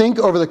 And I think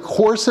over the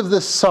course of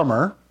this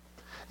summer,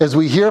 as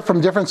we hear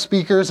from different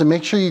speakers, and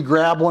make sure you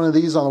grab one of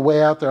these on the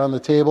way out there on the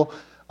table.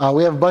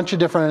 We have a bunch of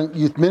different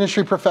youth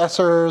ministry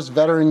professors,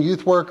 veteran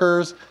youth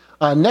workers.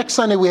 Next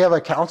Sunday, we have a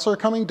counselor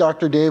coming,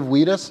 Dr. Dave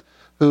Wheatus,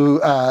 who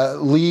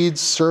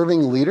leads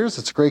Serving Leaders.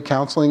 It's a great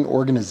counseling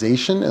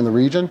organization in the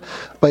region.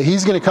 But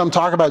he's going to come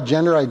talk about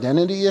gender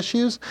identity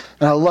issues.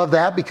 And I love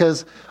that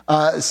because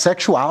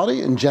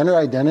sexuality and gender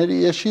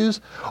identity issues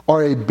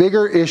are a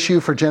bigger issue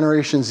for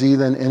Generation Z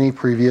than any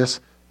previous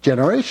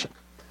generation.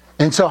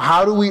 And so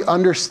how do we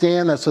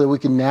understand that so that we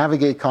can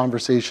navigate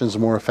conversations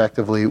more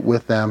effectively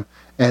with them?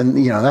 And,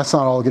 that's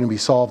not all going to be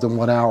solved in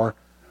 1 hour.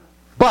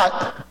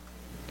 But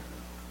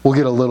we'll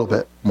get a little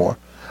bit more.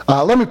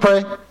 Let me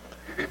pray.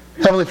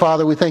 Heavenly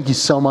Father, we thank you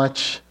so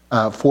much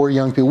for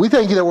young people. We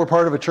thank you that we're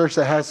part of a church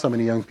that has so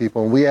many young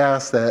people. And we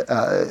ask that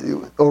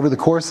over the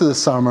course of the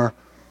summer,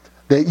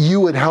 that you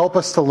would help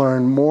us to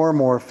learn more and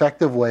more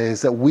effective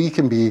ways that we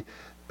can be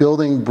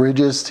building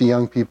bridges to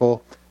young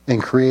people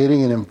and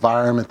creating an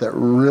environment that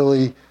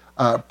really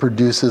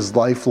produces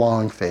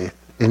lifelong faith.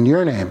 In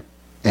your name,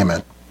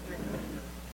 amen.